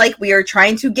looks like we are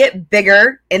trying to get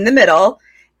bigger in the middle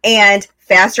and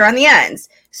faster on the ends.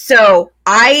 So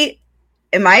I,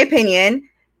 in my opinion,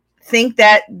 think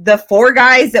that the 4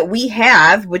 guys that we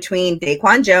have between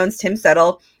Daquan Jones, Tim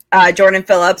Settle, Jordan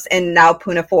Phillips, and now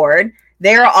Poona Ford,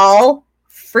 they're all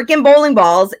freaking bowling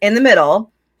balls in the middle.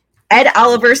 Ed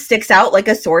Oliver sticks out like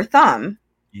a sore thumb.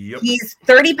 Yep. He's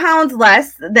 30 pounds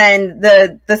less than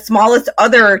the smallest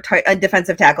other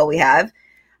defensive tackle we have.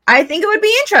 I think it would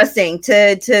be interesting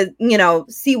to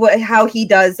see how he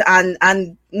does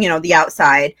on the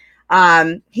outside.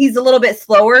 He's a little bit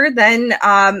slower than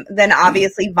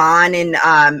obviously Vaughn and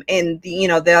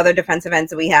the other defensive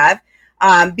ends that we have,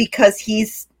 because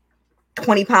he's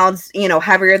 20 pounds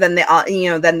heavier than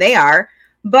they are.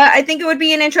 But I think it would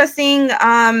be an interesting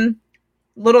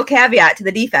little caveat to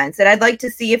the defense, and I'd like to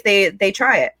see if they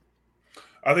try it.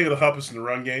 I think it'll help us in the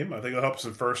run game. I think it'll help us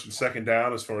in first and second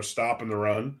down as far as stopping the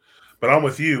run. But I'm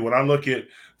with you. When I look at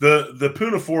the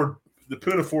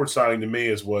Poona Ford signing, to me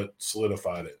is what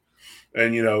solidified it.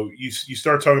 And you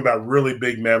start talking about really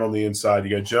big men on the inside.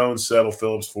 You got Jones, Settle,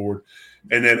 Phillips, Ford,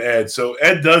 and then Ed. So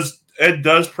Ed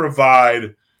does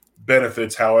provide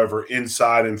benefits, however,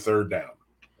 inside and third down.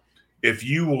 If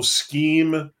you will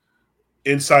scheme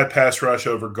inside pass rush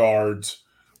over guards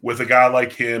with a guy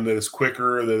like him that is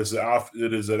quicker, that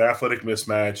is an athletic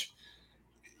mismatch,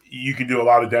 you can do a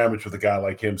lot of damage with a guy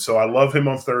like him. So I love him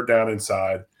on third down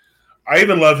inside. I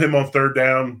even love him on third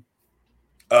down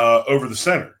over the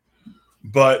center.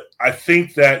 But I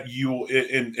think that you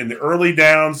in the early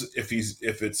downs, if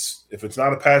it's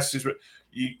not a pass,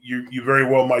 you very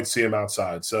well might see him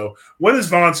outside. So when is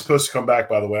Vaughn supposed to come back,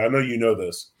 by the way? I know you know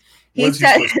this. He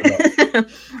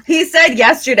said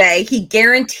yesterday he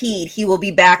guaranteed he will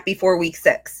be back before week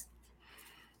 6.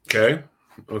 Okay.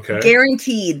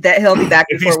 Guaranteed that he'll be back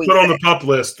if before he's week put 6. on the pup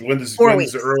list, when's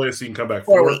the earliest he can come back?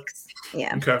 4 weeks.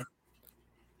 Yeah.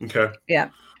 Okay. Yeah.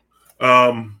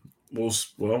 We'll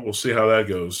see how that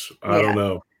goes. I don't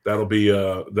know. That'll be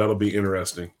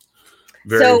interesting.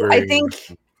 Very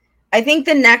I think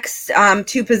the next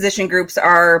 2 position groups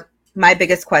are my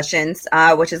biggest questions,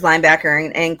 which is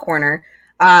linebacker and corner.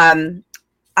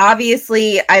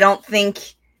 Obviously, I don't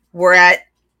think we're at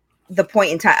the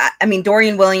point in time. I mean,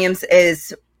 Dorian Williams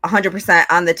is 100%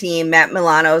 on the team. Matt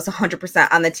Milano is 100%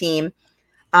 on the team.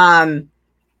 Then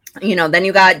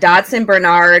you got Dotson,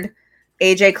 Bernard,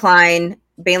 AJ Klein,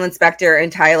 Balin Spector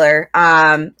and Tyler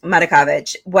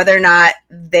Matakovich, whether or not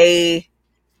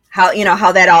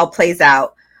how that all plays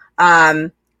out. I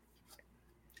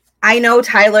know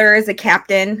Tyler is a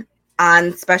captain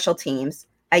on special teams.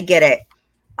 I get it.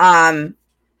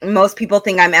 Most people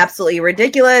think I'm absolutely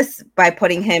ridiculous by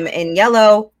putting him in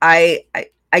yellow. I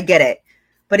get it.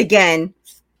 But again,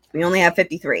 we only have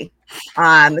 53.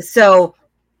 So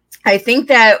I think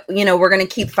that, we're going to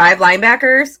keep 5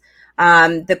 linebackers.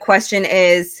 The question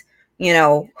is,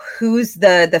 who's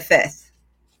the fifth?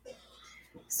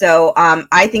 So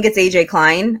I think it's AJ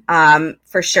Klein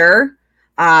for sure.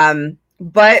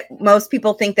 But most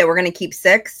people think that we're going to keep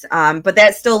 6. But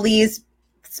that still leaves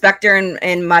Spector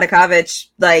and Matakovich,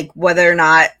 like whether or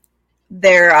not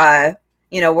they're,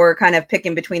 we're kind of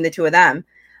picking between the two of them.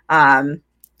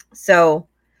 So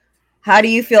how do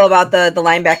you feel about the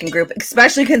linebacking group,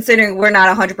 especially considering we're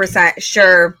not 100%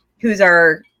 sure who's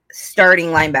our starting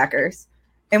linebackers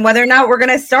and whether or not we're going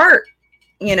to start,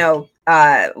 we're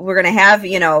going to have,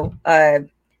 a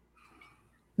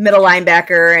middle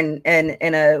linebacker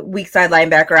and a weak side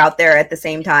linebacker out there at the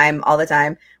same time, all the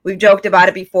time. We've joked about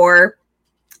it before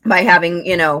by having,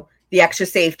 the extra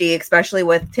safety, especially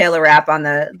with Taylor Rapp on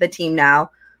the team now,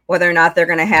 whether or not they're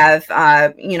going to have,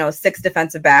 6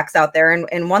 defensive backs out there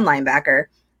and 1 linebacker.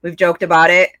 We've joked about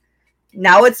it.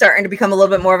 Now it's starting to become a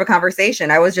little bit more of a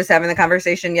conversation. I was just having the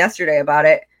conversation yesterday about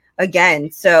it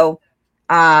again. So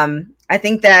I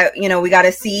think that, we got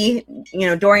to see,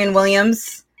 Dorian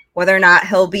Williams, whether or not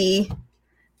he'll be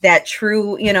that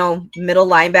true, middle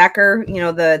linebacker,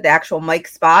 the actual Mike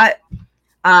spot,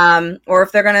 or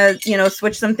if they're going to,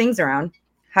 switch some things around.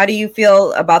 How do you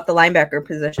feel about the linebacker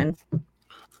position?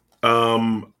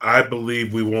 I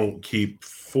believe we won't keep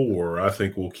 4. I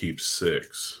think we'll keep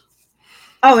 6.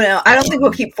 Oh, no, I don't think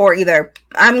we'll keep 4 either.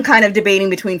 I'm kind of debating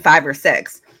between 5 or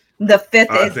 6. The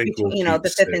fifth is, between,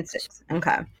 the 5th and 6th.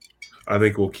 Okay. I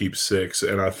think we'll keep 6.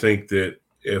 And I think that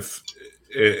if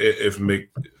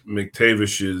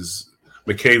McTavish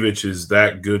is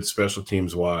that good special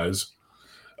teams wise,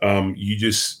 you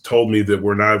just told me that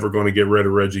we're never going to get rid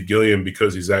of Reggie Gilliam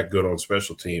because he's that good on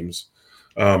special teams.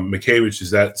 McCavich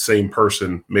is that same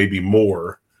person, maybe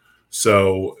more.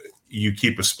 So you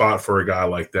keep a spot for a guy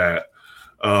like that.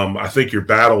 I think your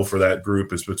battle for that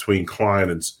group is between Klein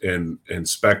and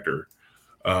Spector.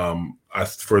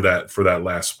 For that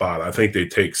last spot, I think they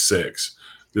take 6.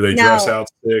 Do they dress out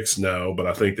 6? No, but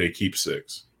I think they keep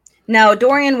 6. Now,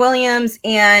 Dorian Williams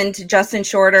and Justin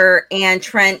Shorter and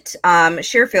Trent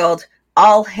Sherfield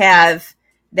all have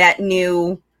that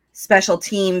new special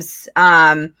teams.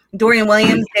 Dorian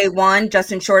Williams, day 1,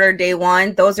 Justin Shorter, day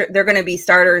 1. They're going to be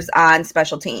starters on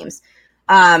special teams.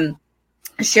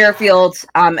 Sherfield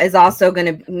is also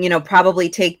going to, probably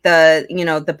take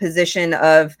the position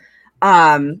of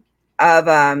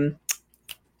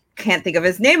can't think of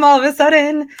his name all of a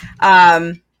sudden.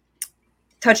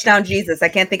 Touchdown Jesus. I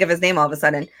can't think of his name all of a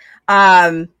sudden.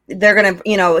 They're going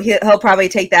to, he'll probably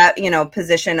take that,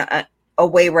 position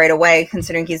away right away,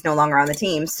 considering he's no longer on the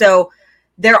team. So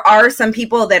there are some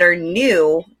people that are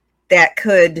new that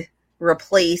could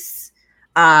replace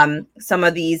some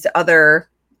of these other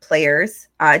players.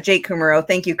 Jake Kumaro.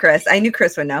 Thank you, Chris. I knew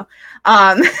Chris would know.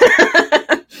 But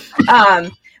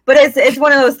it's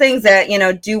one of those things that,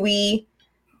 do we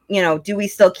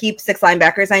still keep 6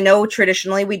 linebackers? I know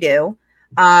traditionally we do.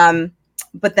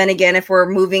 But then again, if we're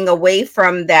moving away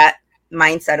from that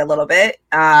mindset a little bit,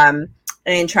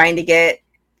 and trying to get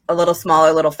a little smaller,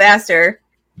 a little faster,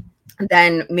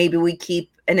 then maybe we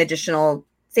keep an additional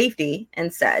safety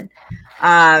instead.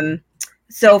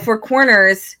 So for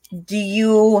corners, do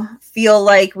you feel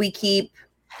like we keep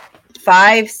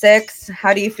 5, 6?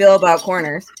 How do you feel about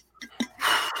corners?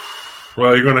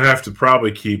 Well, you're going to have to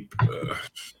probably keep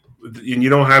and you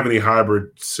don't have any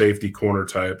hybrid safety corner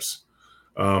types.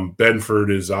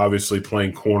 Benford is obviously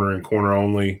playing corner and corner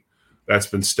only. That's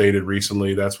been stated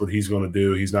recently. That's what he's going to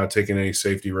do. He's not taking any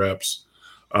safety reps.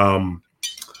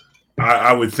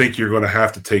 I would think you're going to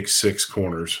have to take 6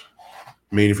 corners.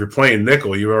 I mean, if you're playing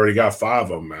nickel, you've already got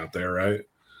 5 of them out there, right?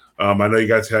 I know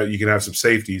you can have some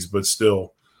safeties, but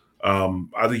still,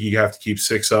 I think you have to keep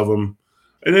 6 of them.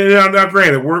 And then, now,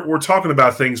 granted, we're talking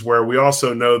about things where we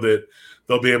also know that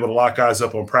they'll be able to lock guys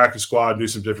up on practice squad and do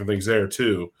some different things there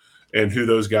too. And who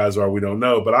those guys are, we don't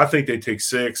know. But I think they take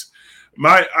 6.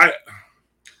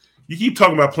 You keep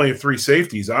talking about playing 3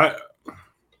 safeties. I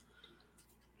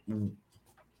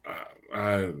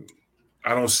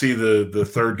don't see the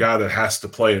third guy that has to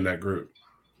play in that group.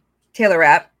 Taylor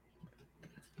Rapp.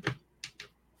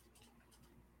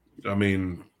 I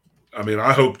mean,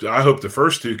 I hope the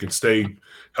first 2 can stay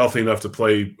healthy enough to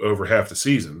play over half the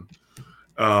season.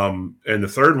 And the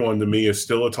third one to me is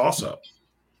still a toss-up.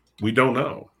 We don't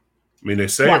know. I mean, they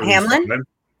say Hamlin? Fine.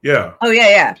 Yeah. Oh,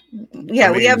 yeah. We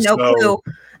have no clue.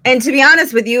 And to be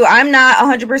honest with you, I'm not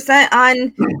 100%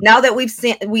 on, now that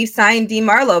we've signed Dean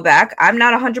Marlowe back, I'm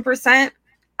not 100%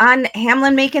 on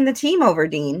Hamlin making the team over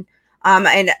Dean.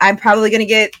 And I'm probably going to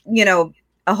get,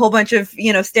 a whole bunch of,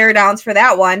 stare downs for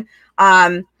that one.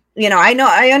 I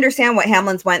understand what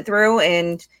Hamlin's went through,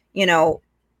 and,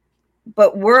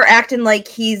 but we're acting like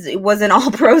was an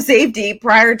all-pro safety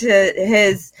prior to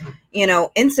his,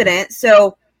 incident.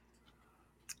 So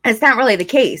it's not really the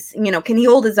case. Can he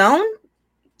hold his own?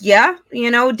 Yeah.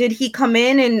 Did he come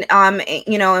in and,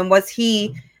 and was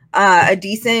he a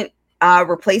decent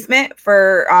replacement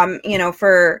for,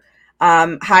 for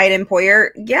Hyde and Poyer?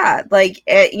 Yeah. Like,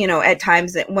 at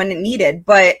times when it needed.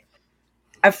 But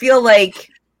I feel like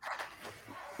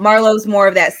Marlowe's more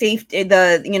of that safety,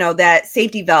 that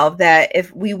safety valve that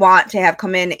if we want to have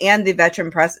come in, and the veteran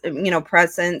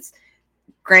presence,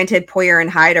 granted Poyer and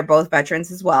Hyde are both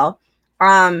veterans as well.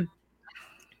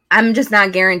 I'm just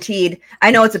not guaranteed.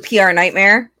 I know it's a PR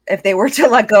nightmare if they were to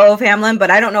let go of Hamlin, but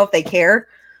I don't know if they care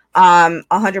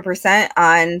 100%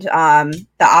 on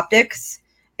the optics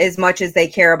as much as they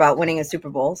care about winning a Super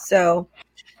Bowl. So,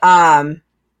 and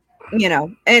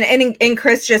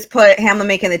Chris just put Hamlin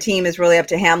making the team is really up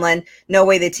to Hamlin. No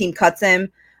way the team cuts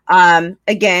him.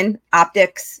 Again,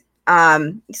 optics.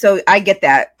 So I get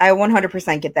that. I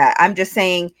 100% get that. I'm just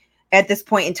saying at this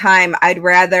point in time, I'd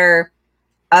rather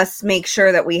us make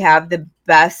sure that we have the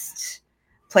best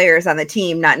players on the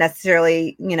team, not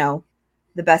necessarily,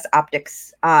 the best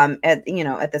optics at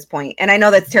this point. And I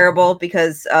know that's terrible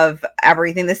because of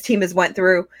everything this team has went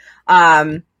through.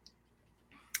 But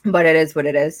it is what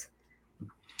it is.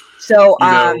 So,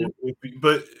 the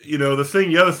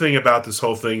other thing about this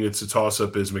whole thing that's a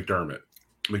toss-up is McDermott.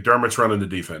 McDermott's running the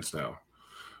defense now.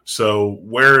 So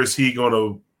where is he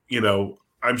going to,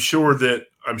 I'm sure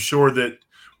that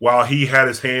while he had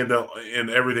his hand in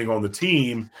everything on the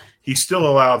team, he still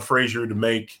allowed Frazier to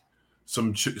make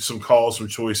some calls, some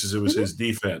choices. It was his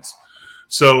defense.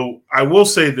 So I will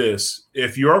say this: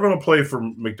 if you are going to play for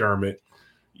McDermott,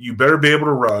 you better be able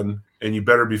to run and you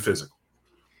better be physical.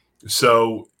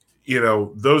 So,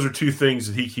 those are two things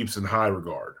that he keeps in high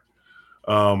regard.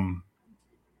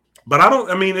 But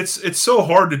it's so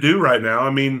hard to do right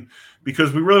now.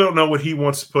 Because we really don't know what he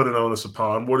wants to put an onus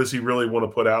upon. What does he really want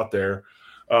to put out there?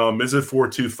 Is it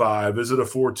 4-2-5? Is it a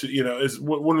 4-2?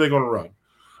 What are they going to run?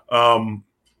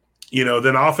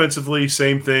 Then offensively,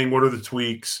 same thing. What are the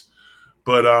tweaks?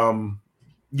 But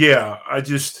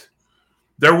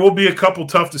there will be a couple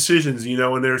tough decisions,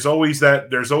 and there's always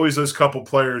those couple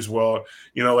players. Well,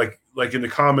 like in the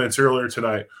comments earlier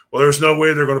tonight. Well, there's no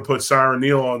way they're going to put Siran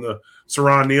Neal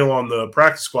on the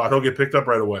practice squad. He'll get picked up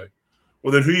right away.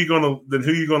 Well, then who else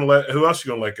are you going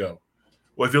to let go?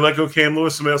 Well, if you let go Cam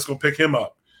Lewis, somebody else is going to pick him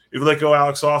up. If you let go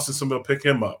Alex Austin, somebody will pick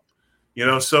him up.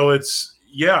 So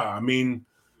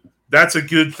that's a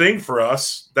good thing for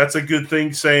us. That's a good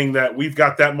thing, saying that we've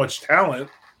got that much talent,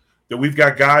 that we've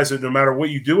got guys that no matter what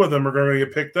you do with them are going to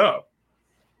get picked up.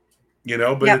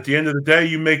 But at the end of the day,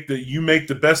 you make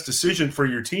the best decision for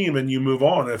your team and you move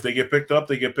on. And if they get picked up,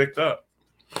 they get picked up.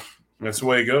 That's the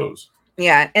way it goes.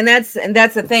 Yeah, and that's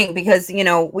the thing, because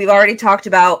we've already talked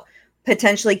about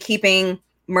potentially keeping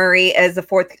Murray as the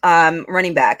fourth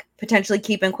running back, potentially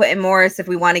keeping Quentin Morris if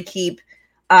we want to keep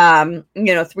 3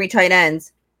 tight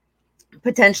ends,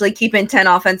 potentially keeping 10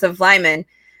 offensive linemen.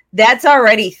 That's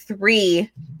already 3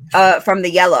 from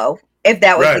the yellow, if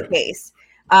that was the case.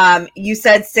 You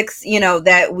said 6,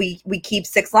 that we keep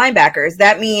 6 linebackers.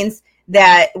 That means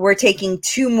that we're taking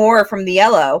 2 more from the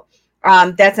yellow.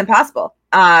 That's impossible.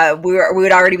 We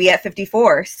would already be at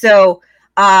 54. So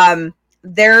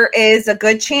there is a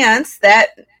good chance that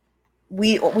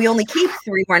we only keep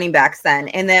 3 running backs then,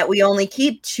 and that we only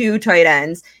keep 2 tight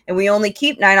ends, and we only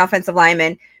keep 9 offensive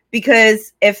linemen,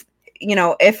 because if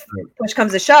push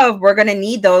comes to shove, we're going to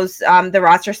need those the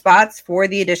roster spots for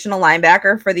the additional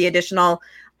linebacker, for the additional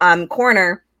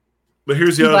corner. But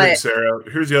here's the other thing, Sarah.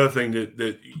 Here's the other thing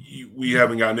that we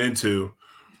haven't gotten into.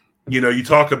 You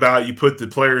talk about, you put the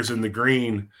players in the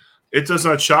green. It does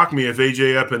not shock me if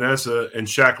AJ Epinesa and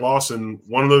Shaq Lawson,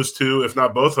 one of those 2, if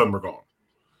not both of them, are gone.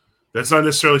 That's not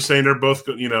necessarily saying they're both,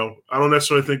 I don't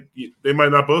necessarily think they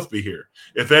might not both be here.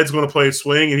 If Ed's going to play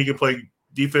swing and he can play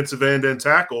defensive end and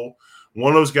tackle,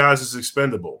 one of those guys is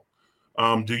expendable.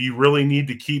 Do you really need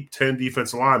to keep 10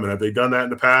 defensive linemen? Have they done that in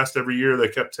the past? Every year they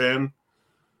kept 10?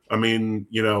 I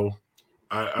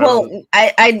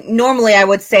normally I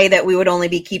would say that we would only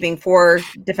be keeping 4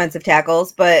 defensive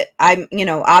tackles, but I'm,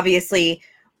 obviously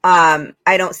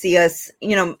I don't see us,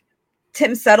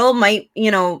 Tim Settle might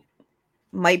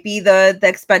be the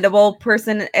expendable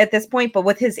person at this point, but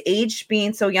with his age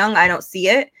being so young, I don't see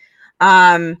it.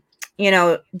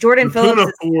 Jordan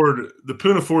Phillips. The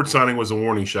Poona Ford signing was a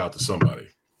warning shot to somebody.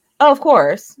 Oh, of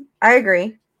course. I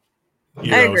agree.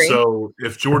 I agree. So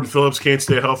if Jordan Phillips can't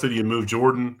stay healthy, do you move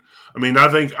Jordan? I mean, I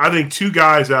think two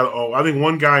guys I think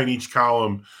one guy in each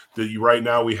column that right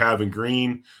now we have in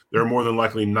green, they're more than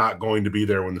likely not going to be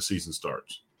there when the season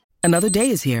starts. Another day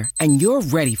is here, and you're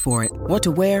ready for it. What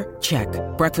to wear? Check.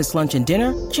 Breakfast, lunch, and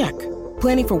dinner? Check.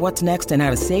 Planning for what's next and how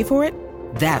to save for it?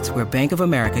 That's where Bank of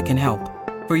America can help.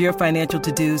 For your financial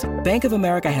to-dos, Bank of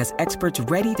America has experts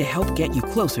ready to help get you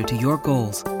closer to your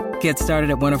goals. Get started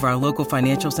at one of our local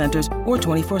financial centers or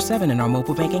 24/7 in our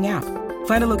mobile banking app.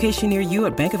 Find a location near you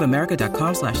at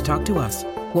bankofamerica.com/talktous.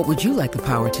 What would you like the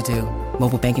power to do?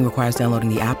 Mobile banking requires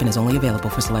downloading the app and is only available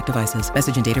for select devices.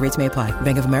 Message and data rates may apply.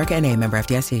 Bank of America NA, member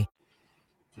FDIC.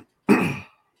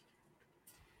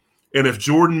 And if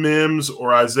Jordan Mims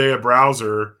or Isaiah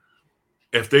Browser,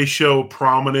 if they show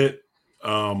prominent,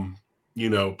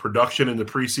 production in the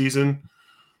preseason,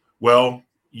 well,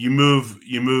 you move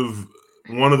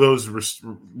one of those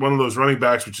running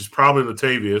backs, which is probably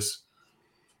Latavius,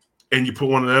 and you put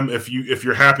one of them if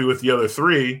you're happy with the other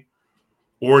three,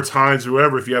 or it's Hines or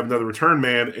whoever. If you have another return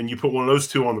man, and you put one of those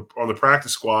two on the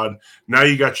practice squad, now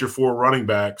you got your 4 running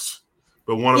backs.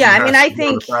 But one of them has to be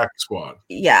on the practice squad.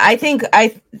 Yeah, I think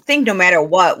no matter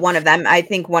what, one of them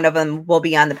will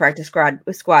be on the practice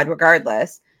squad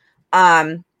regardless.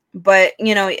 But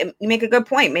you make a good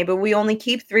point. Maybe we only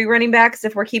keep 3 running backs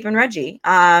if we're keeping Reggie.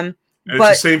 And it's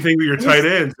the same thing with your tight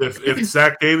ends. If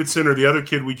Zach Davidson or the other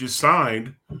kid we just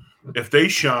signed, if they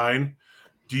shine,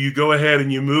 do you go ahead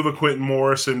and you move a Quentin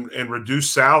Morris and reduce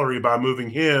salary by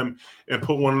moving him and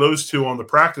put one of those 2 on the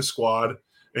practice squad,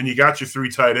 and you got your 3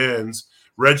 tight ends?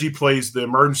 Reggie plays the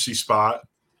emergency spot,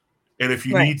 and if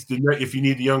you need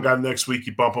the young guy next week,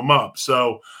 you bump him up.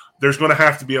 So there's going to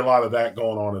have to be a lot of that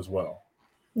going on as well.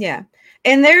 Yeah,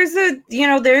 and there's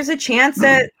a chance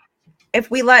that if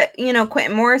we let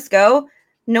Quentin Morris go,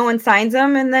 no one signs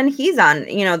him, and then he's on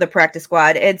the practice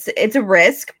squad. It's a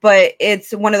risk, but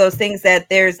it's one of those things that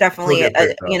there's definitely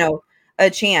a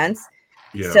chance.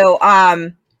 Yeah. So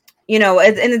and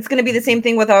it's going to be the same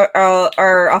thing with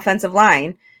our offensive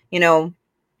line.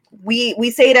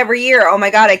 We say it every year. Oh my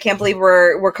God, I can't believe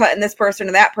we're cutting this person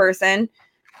or that person,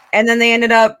 and then they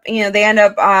end up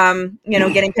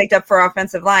getting picked up for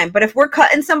offensive line. But if we're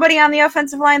cutting somebody on the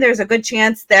offensive line, there's a good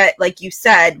chance that, like you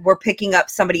said, we're picking up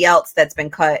somebody else that's been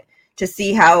cut to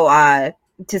see how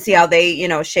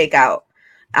they shake out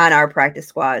on our practice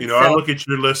squad. I look at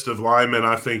your list of linemen.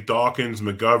 I think Dawkins,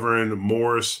 McGovern,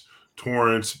 Morris,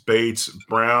 Torrance, Bates,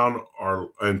 Brown,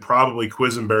 and probably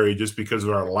Quisenberry, just because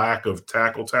of our lack of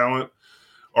tackle talent,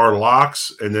 are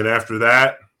locks. And then after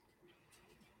that,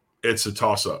 it's a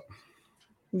toss-up.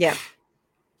 Yeah.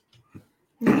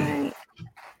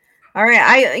 All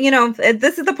right.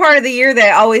 This is the part of the year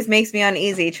that always makes me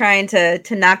uneasy, trying to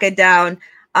knock it down,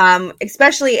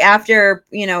 especially after,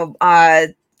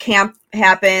 camp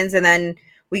happens and then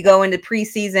we go into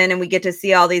preseason and we get to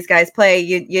see all these guys play.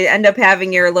 You end up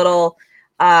having your little,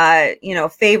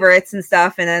 favorites and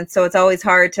stuff. And then so it's always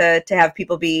hard to have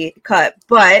people be cut.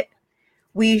 But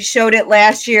we showed it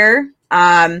last year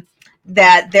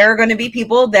that there are going to be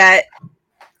people that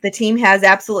the team has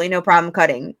absolutely no problem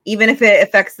cutting, even if it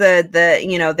affects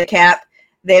the cap.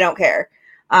 They don't care.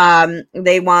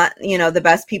 They want the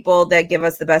best people that give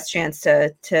us the best chance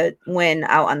to win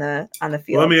out on the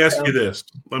field. Well, let me ask you this.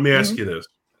 Let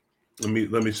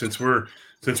me since we're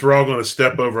all going to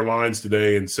step over lines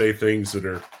today and say things that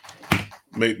are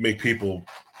make people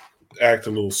act a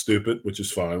little stupid, which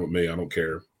is fine with me. I don't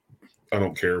care. I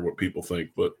don't care what people think.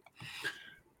 But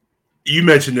you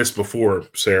mentioned this before,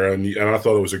 Sarah, and I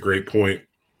thought it was a great point.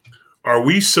 Are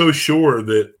we so sure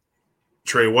that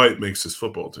Trey White makes this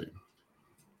football team?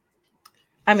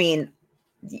 I mean,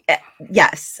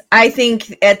 yes. I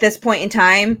think at this point in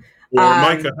time, or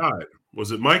Micah Hyde.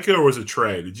 Was it Micah or was it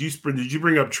Trey? Did you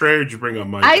bring up Trey or did you bring up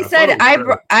Micah? I said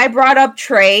I brought up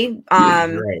Trey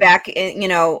back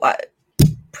in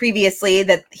previously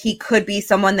that he could be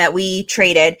someone that we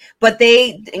traded, but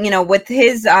they with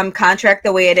his contract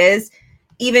the way it is,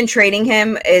 even trading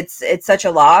him, it's such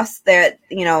a loss that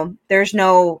there's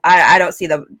no I don't see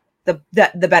the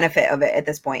benefit of it at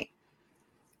this point.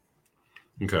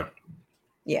 Okay.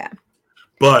 Yeah.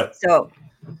 But so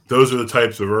those are the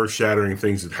types of earth-shattering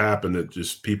things that happen that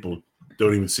just people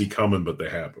don't even see coming, but they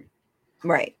happen.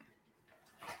 Right.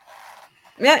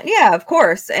 Yeah, of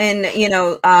course. And,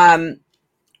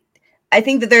 I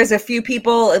think that there's a few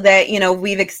people that,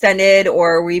 we've extended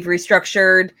or we've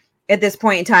restructured at this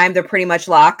point in time. They're pretty much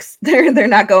locks. They're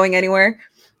not going anywhere.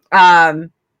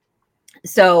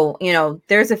 So,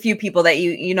 there's a few people that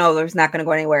there's not going to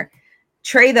go anywhere.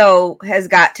 Trey, though, has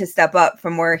got to step up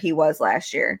from where he was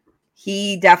last year.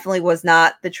 He definitely was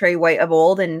not the Trey White of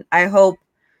old, and I hope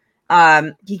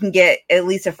he can get at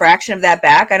least a fraction of that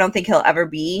back. I don't think he'll ever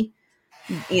be,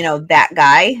 that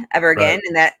guy ever again.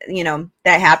 Right. And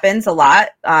that happens a lot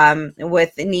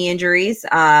with knee injuries.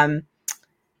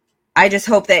 I just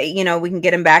hope that, we can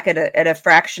get him back at a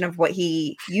fraction of what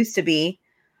he used to be.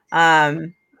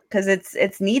 Because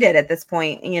it's needed at this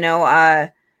point.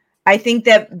 I think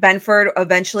that Benford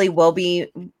eventually will be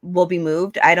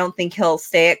moved. I don't think he'll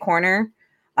stay at corner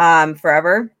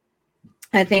forever.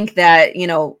 I think that,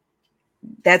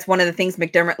 that's one of the things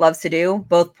McDermott loves to do.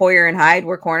 Both Poyer and Hyde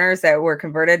were corners that were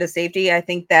converted to safety. I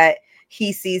think that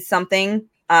he sees something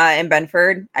in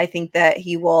Benford. I think that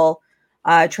he will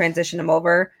transition him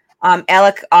over.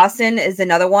 Alec Austin is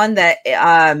another one that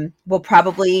will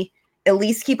probably at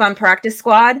least keep on practice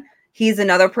squad. He's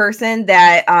another person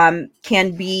that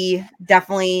can be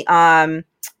definitely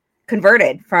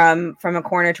converted from a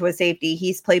corner to a safety.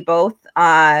 He's played both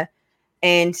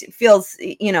and feels,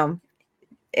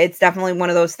 it's definitely one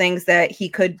of those things that he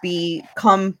could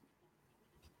become,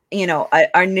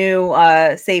 a new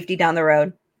safety down the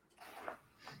road.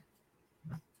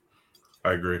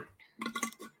 I agree.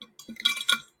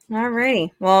 All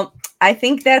righty. Well, I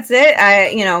think that's it.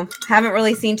 I, haven't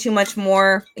really seen too much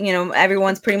more.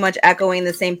 Everyone's pretty much echoing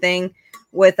the same thing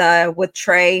with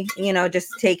Trey, just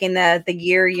taking the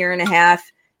year and a half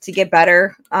to get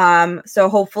better. So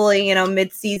hopefully,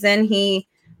 mid-season he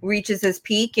reaches his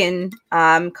peak and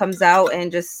comes out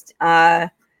and just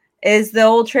is the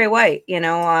old Trey White.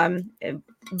 Vaughn,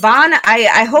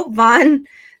 I hope Vaughn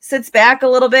sits back a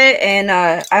little bit, and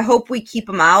I hope we keep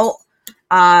him out.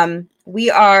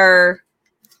 We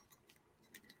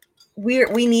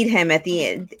need him at the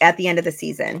end of the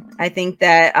season. I think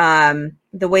that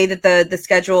the way that the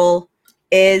schedule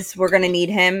is, we're going to need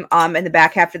him in the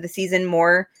back half of the season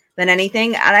more than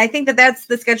anything. And I think that that's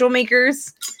the schedule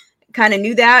makers kind of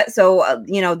knew that. So,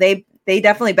 they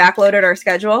definitely backloaded our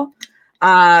schedule.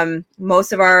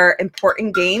 Most of our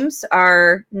important games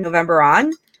are November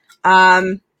on.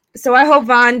 So I hope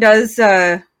Vaughn does,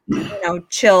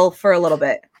 chill for a little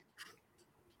bit.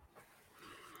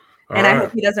 And I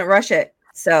hope he doesn't rush it.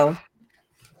 So,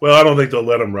 well, I don't think they'll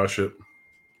let him rush it.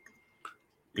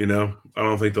 I don't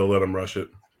think they'll let him rush it.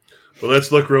 But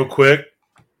let's look real quick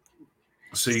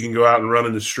so you can go out and run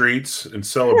in the streets and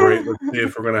celebrate. Let's see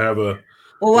if we're going to have a.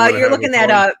 Well, while you're looking that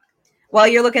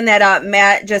up,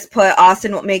 Matt just put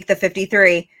Austin will make the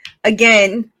 53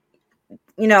 again.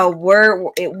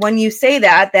 When you say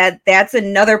that's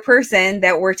another person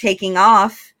that we're taking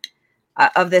off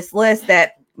of this list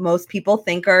that most people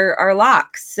think are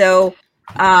locks. So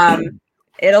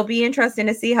it'll be interesting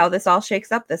to see how this all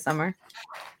shakes up this summer.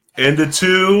 And the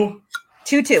 2-2.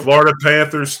 Florida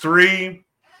Panthers 3,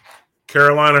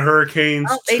 Carolina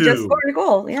Hurricanes 2. They just scored a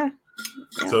goal, yeah.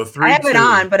 So 3-2. I have it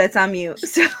on, but it's on mute.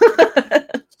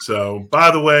 So,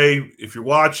 by the way, if you're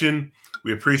watching,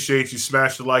 we appreciate you.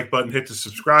 Smash the like button, hit the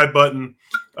subscribe button.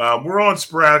 We're on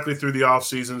sporadically through the off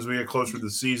seasons. We get closer to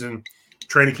the season.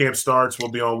 Training camp starts.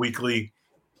 We'll be on weekly.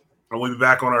 We'll be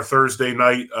back on our Thursday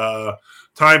night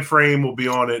time frame. We'll be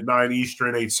on at 9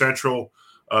 Eastern, 8 Central.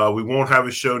 We won't have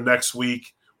a show next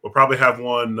week. We'll probably have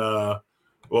one. No,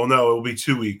 it will be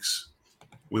 2 weeks.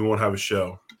 We won't have a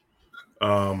show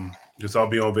because I'll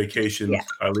be on vacation. Yeah.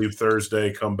 I leave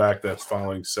Thursday, come back that's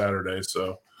following Saturday.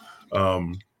 So,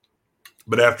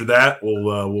 but after that,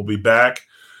 we'll be back.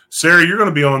 Sarah, you're going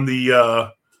to be on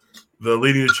the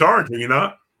leading the charge, are you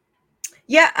not?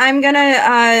 Yeah, I'm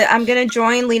gonna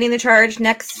join leading the charge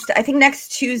next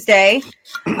Tuesday.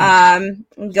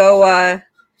 Go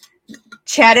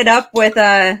chat it up with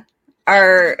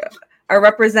our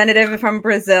representative from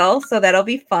Brazil, so that'll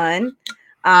be fun.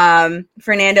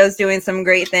 Fernando's doing some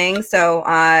great things, so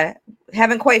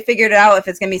haven't quite figured it out if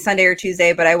it's gonna be Sunday or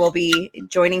Tuesday, but I will be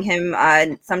joining him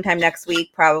sometime next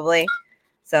week probably.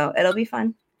 So it'll be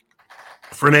fun.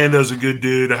 Fernando's a good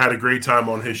dude. I had a great time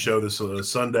on his show this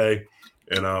Sunday.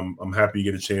 And I'm happy you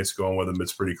get a chance to go on with him.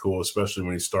 It's pretty cool, especially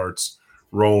when he starts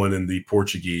rolling in the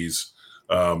Portuguese.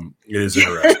 It is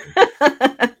interesting.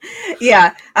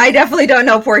 Yeah, I definitely don't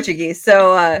know Portuguese.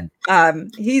 So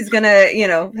he's going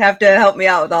to, have to help me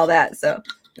out with all that. So,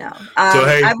 no. So,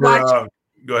 hey,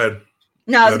 go ahead.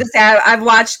 No, I was going to say, I've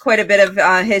watched quite a bit of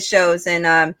his shows.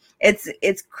 And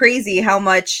it's crazy how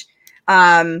much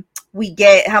we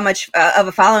get, how much of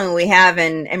a following we have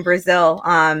in Brazil.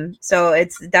 So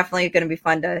it's definitely going to be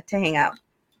fun to hang out.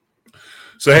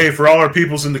 So, hey, for all our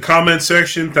peoples in the comment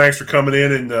section, thanks for coming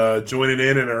in and joining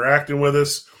in and interacting with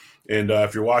us. And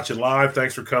if you're watching live,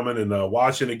 thanks for coming and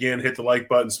watching. Again, hit the like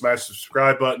button, smash the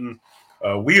subscribe button.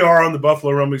 We are on the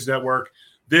Buffalo Rumblings Network.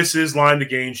 This is Line to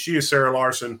Gain. She is Sarah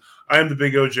Larson. I am the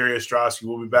Big O, Jerry Ostrowski.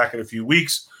 We'll be back in a few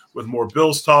weeks with more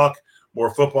Bills talk,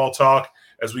 more football talk,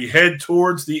 as we head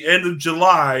towards the end of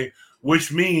July,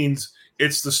 which means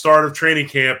it's the start of training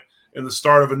camp and the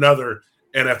start of another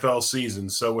NFL season.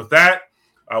 So with that,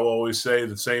 I will always say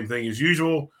the same thing as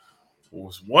usual.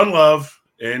 One love,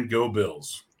 and go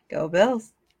Bills. Go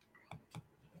Bills.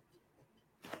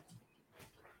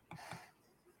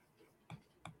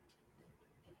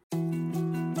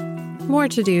 More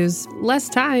to-dos, less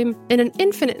time, and an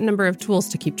infinite number of tools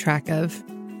to keep track of.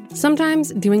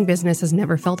 Sometimes doing business has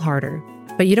never felt harder,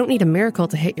 but you don't need a miracle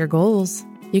to hit your goals.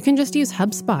 You can just use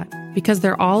HubSpot, because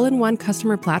their all-in-one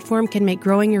customer platform can make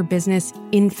growing your business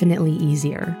infinitely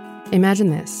easier. Imagine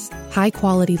this: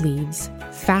 high-quality leads,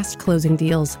 fast closing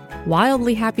deals,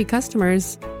 wildly happy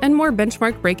customers, and more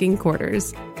benchmark-breaking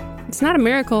quarters. It's not a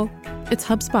miracle, it's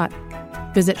HubSpot.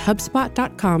 Visit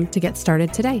HubSpot.com to get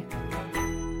started today.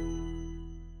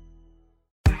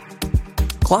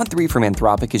 Claude 3 from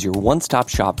Anthropic is your one-stop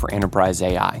shop for enterprise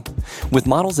AI. With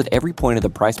models at every point of the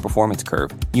price-performance curve,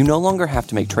 you no longer have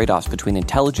to make trade-offs between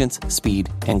intelligence, speed,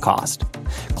 and cost.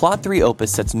 Claude 3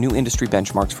 Opus sets new industry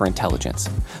benchmarks for intelligence.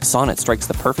 Sonnet strikes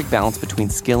the perfect balance between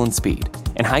skill and speed.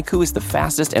 And Haiku is the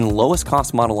fastest and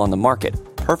lowest-cost model on the market,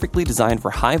 perfectly designed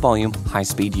for high-volume,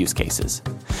 high-speed use cases.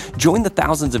 Join the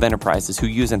thousands of enterprises who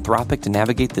use Anthropic to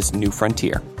navigate this new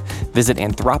frontier. Visit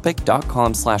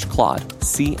anthropic.com/Claude,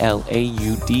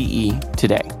 CLAUDE,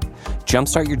 today.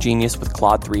 Jumpstart your genius with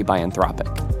Claude 3 by Anthropic.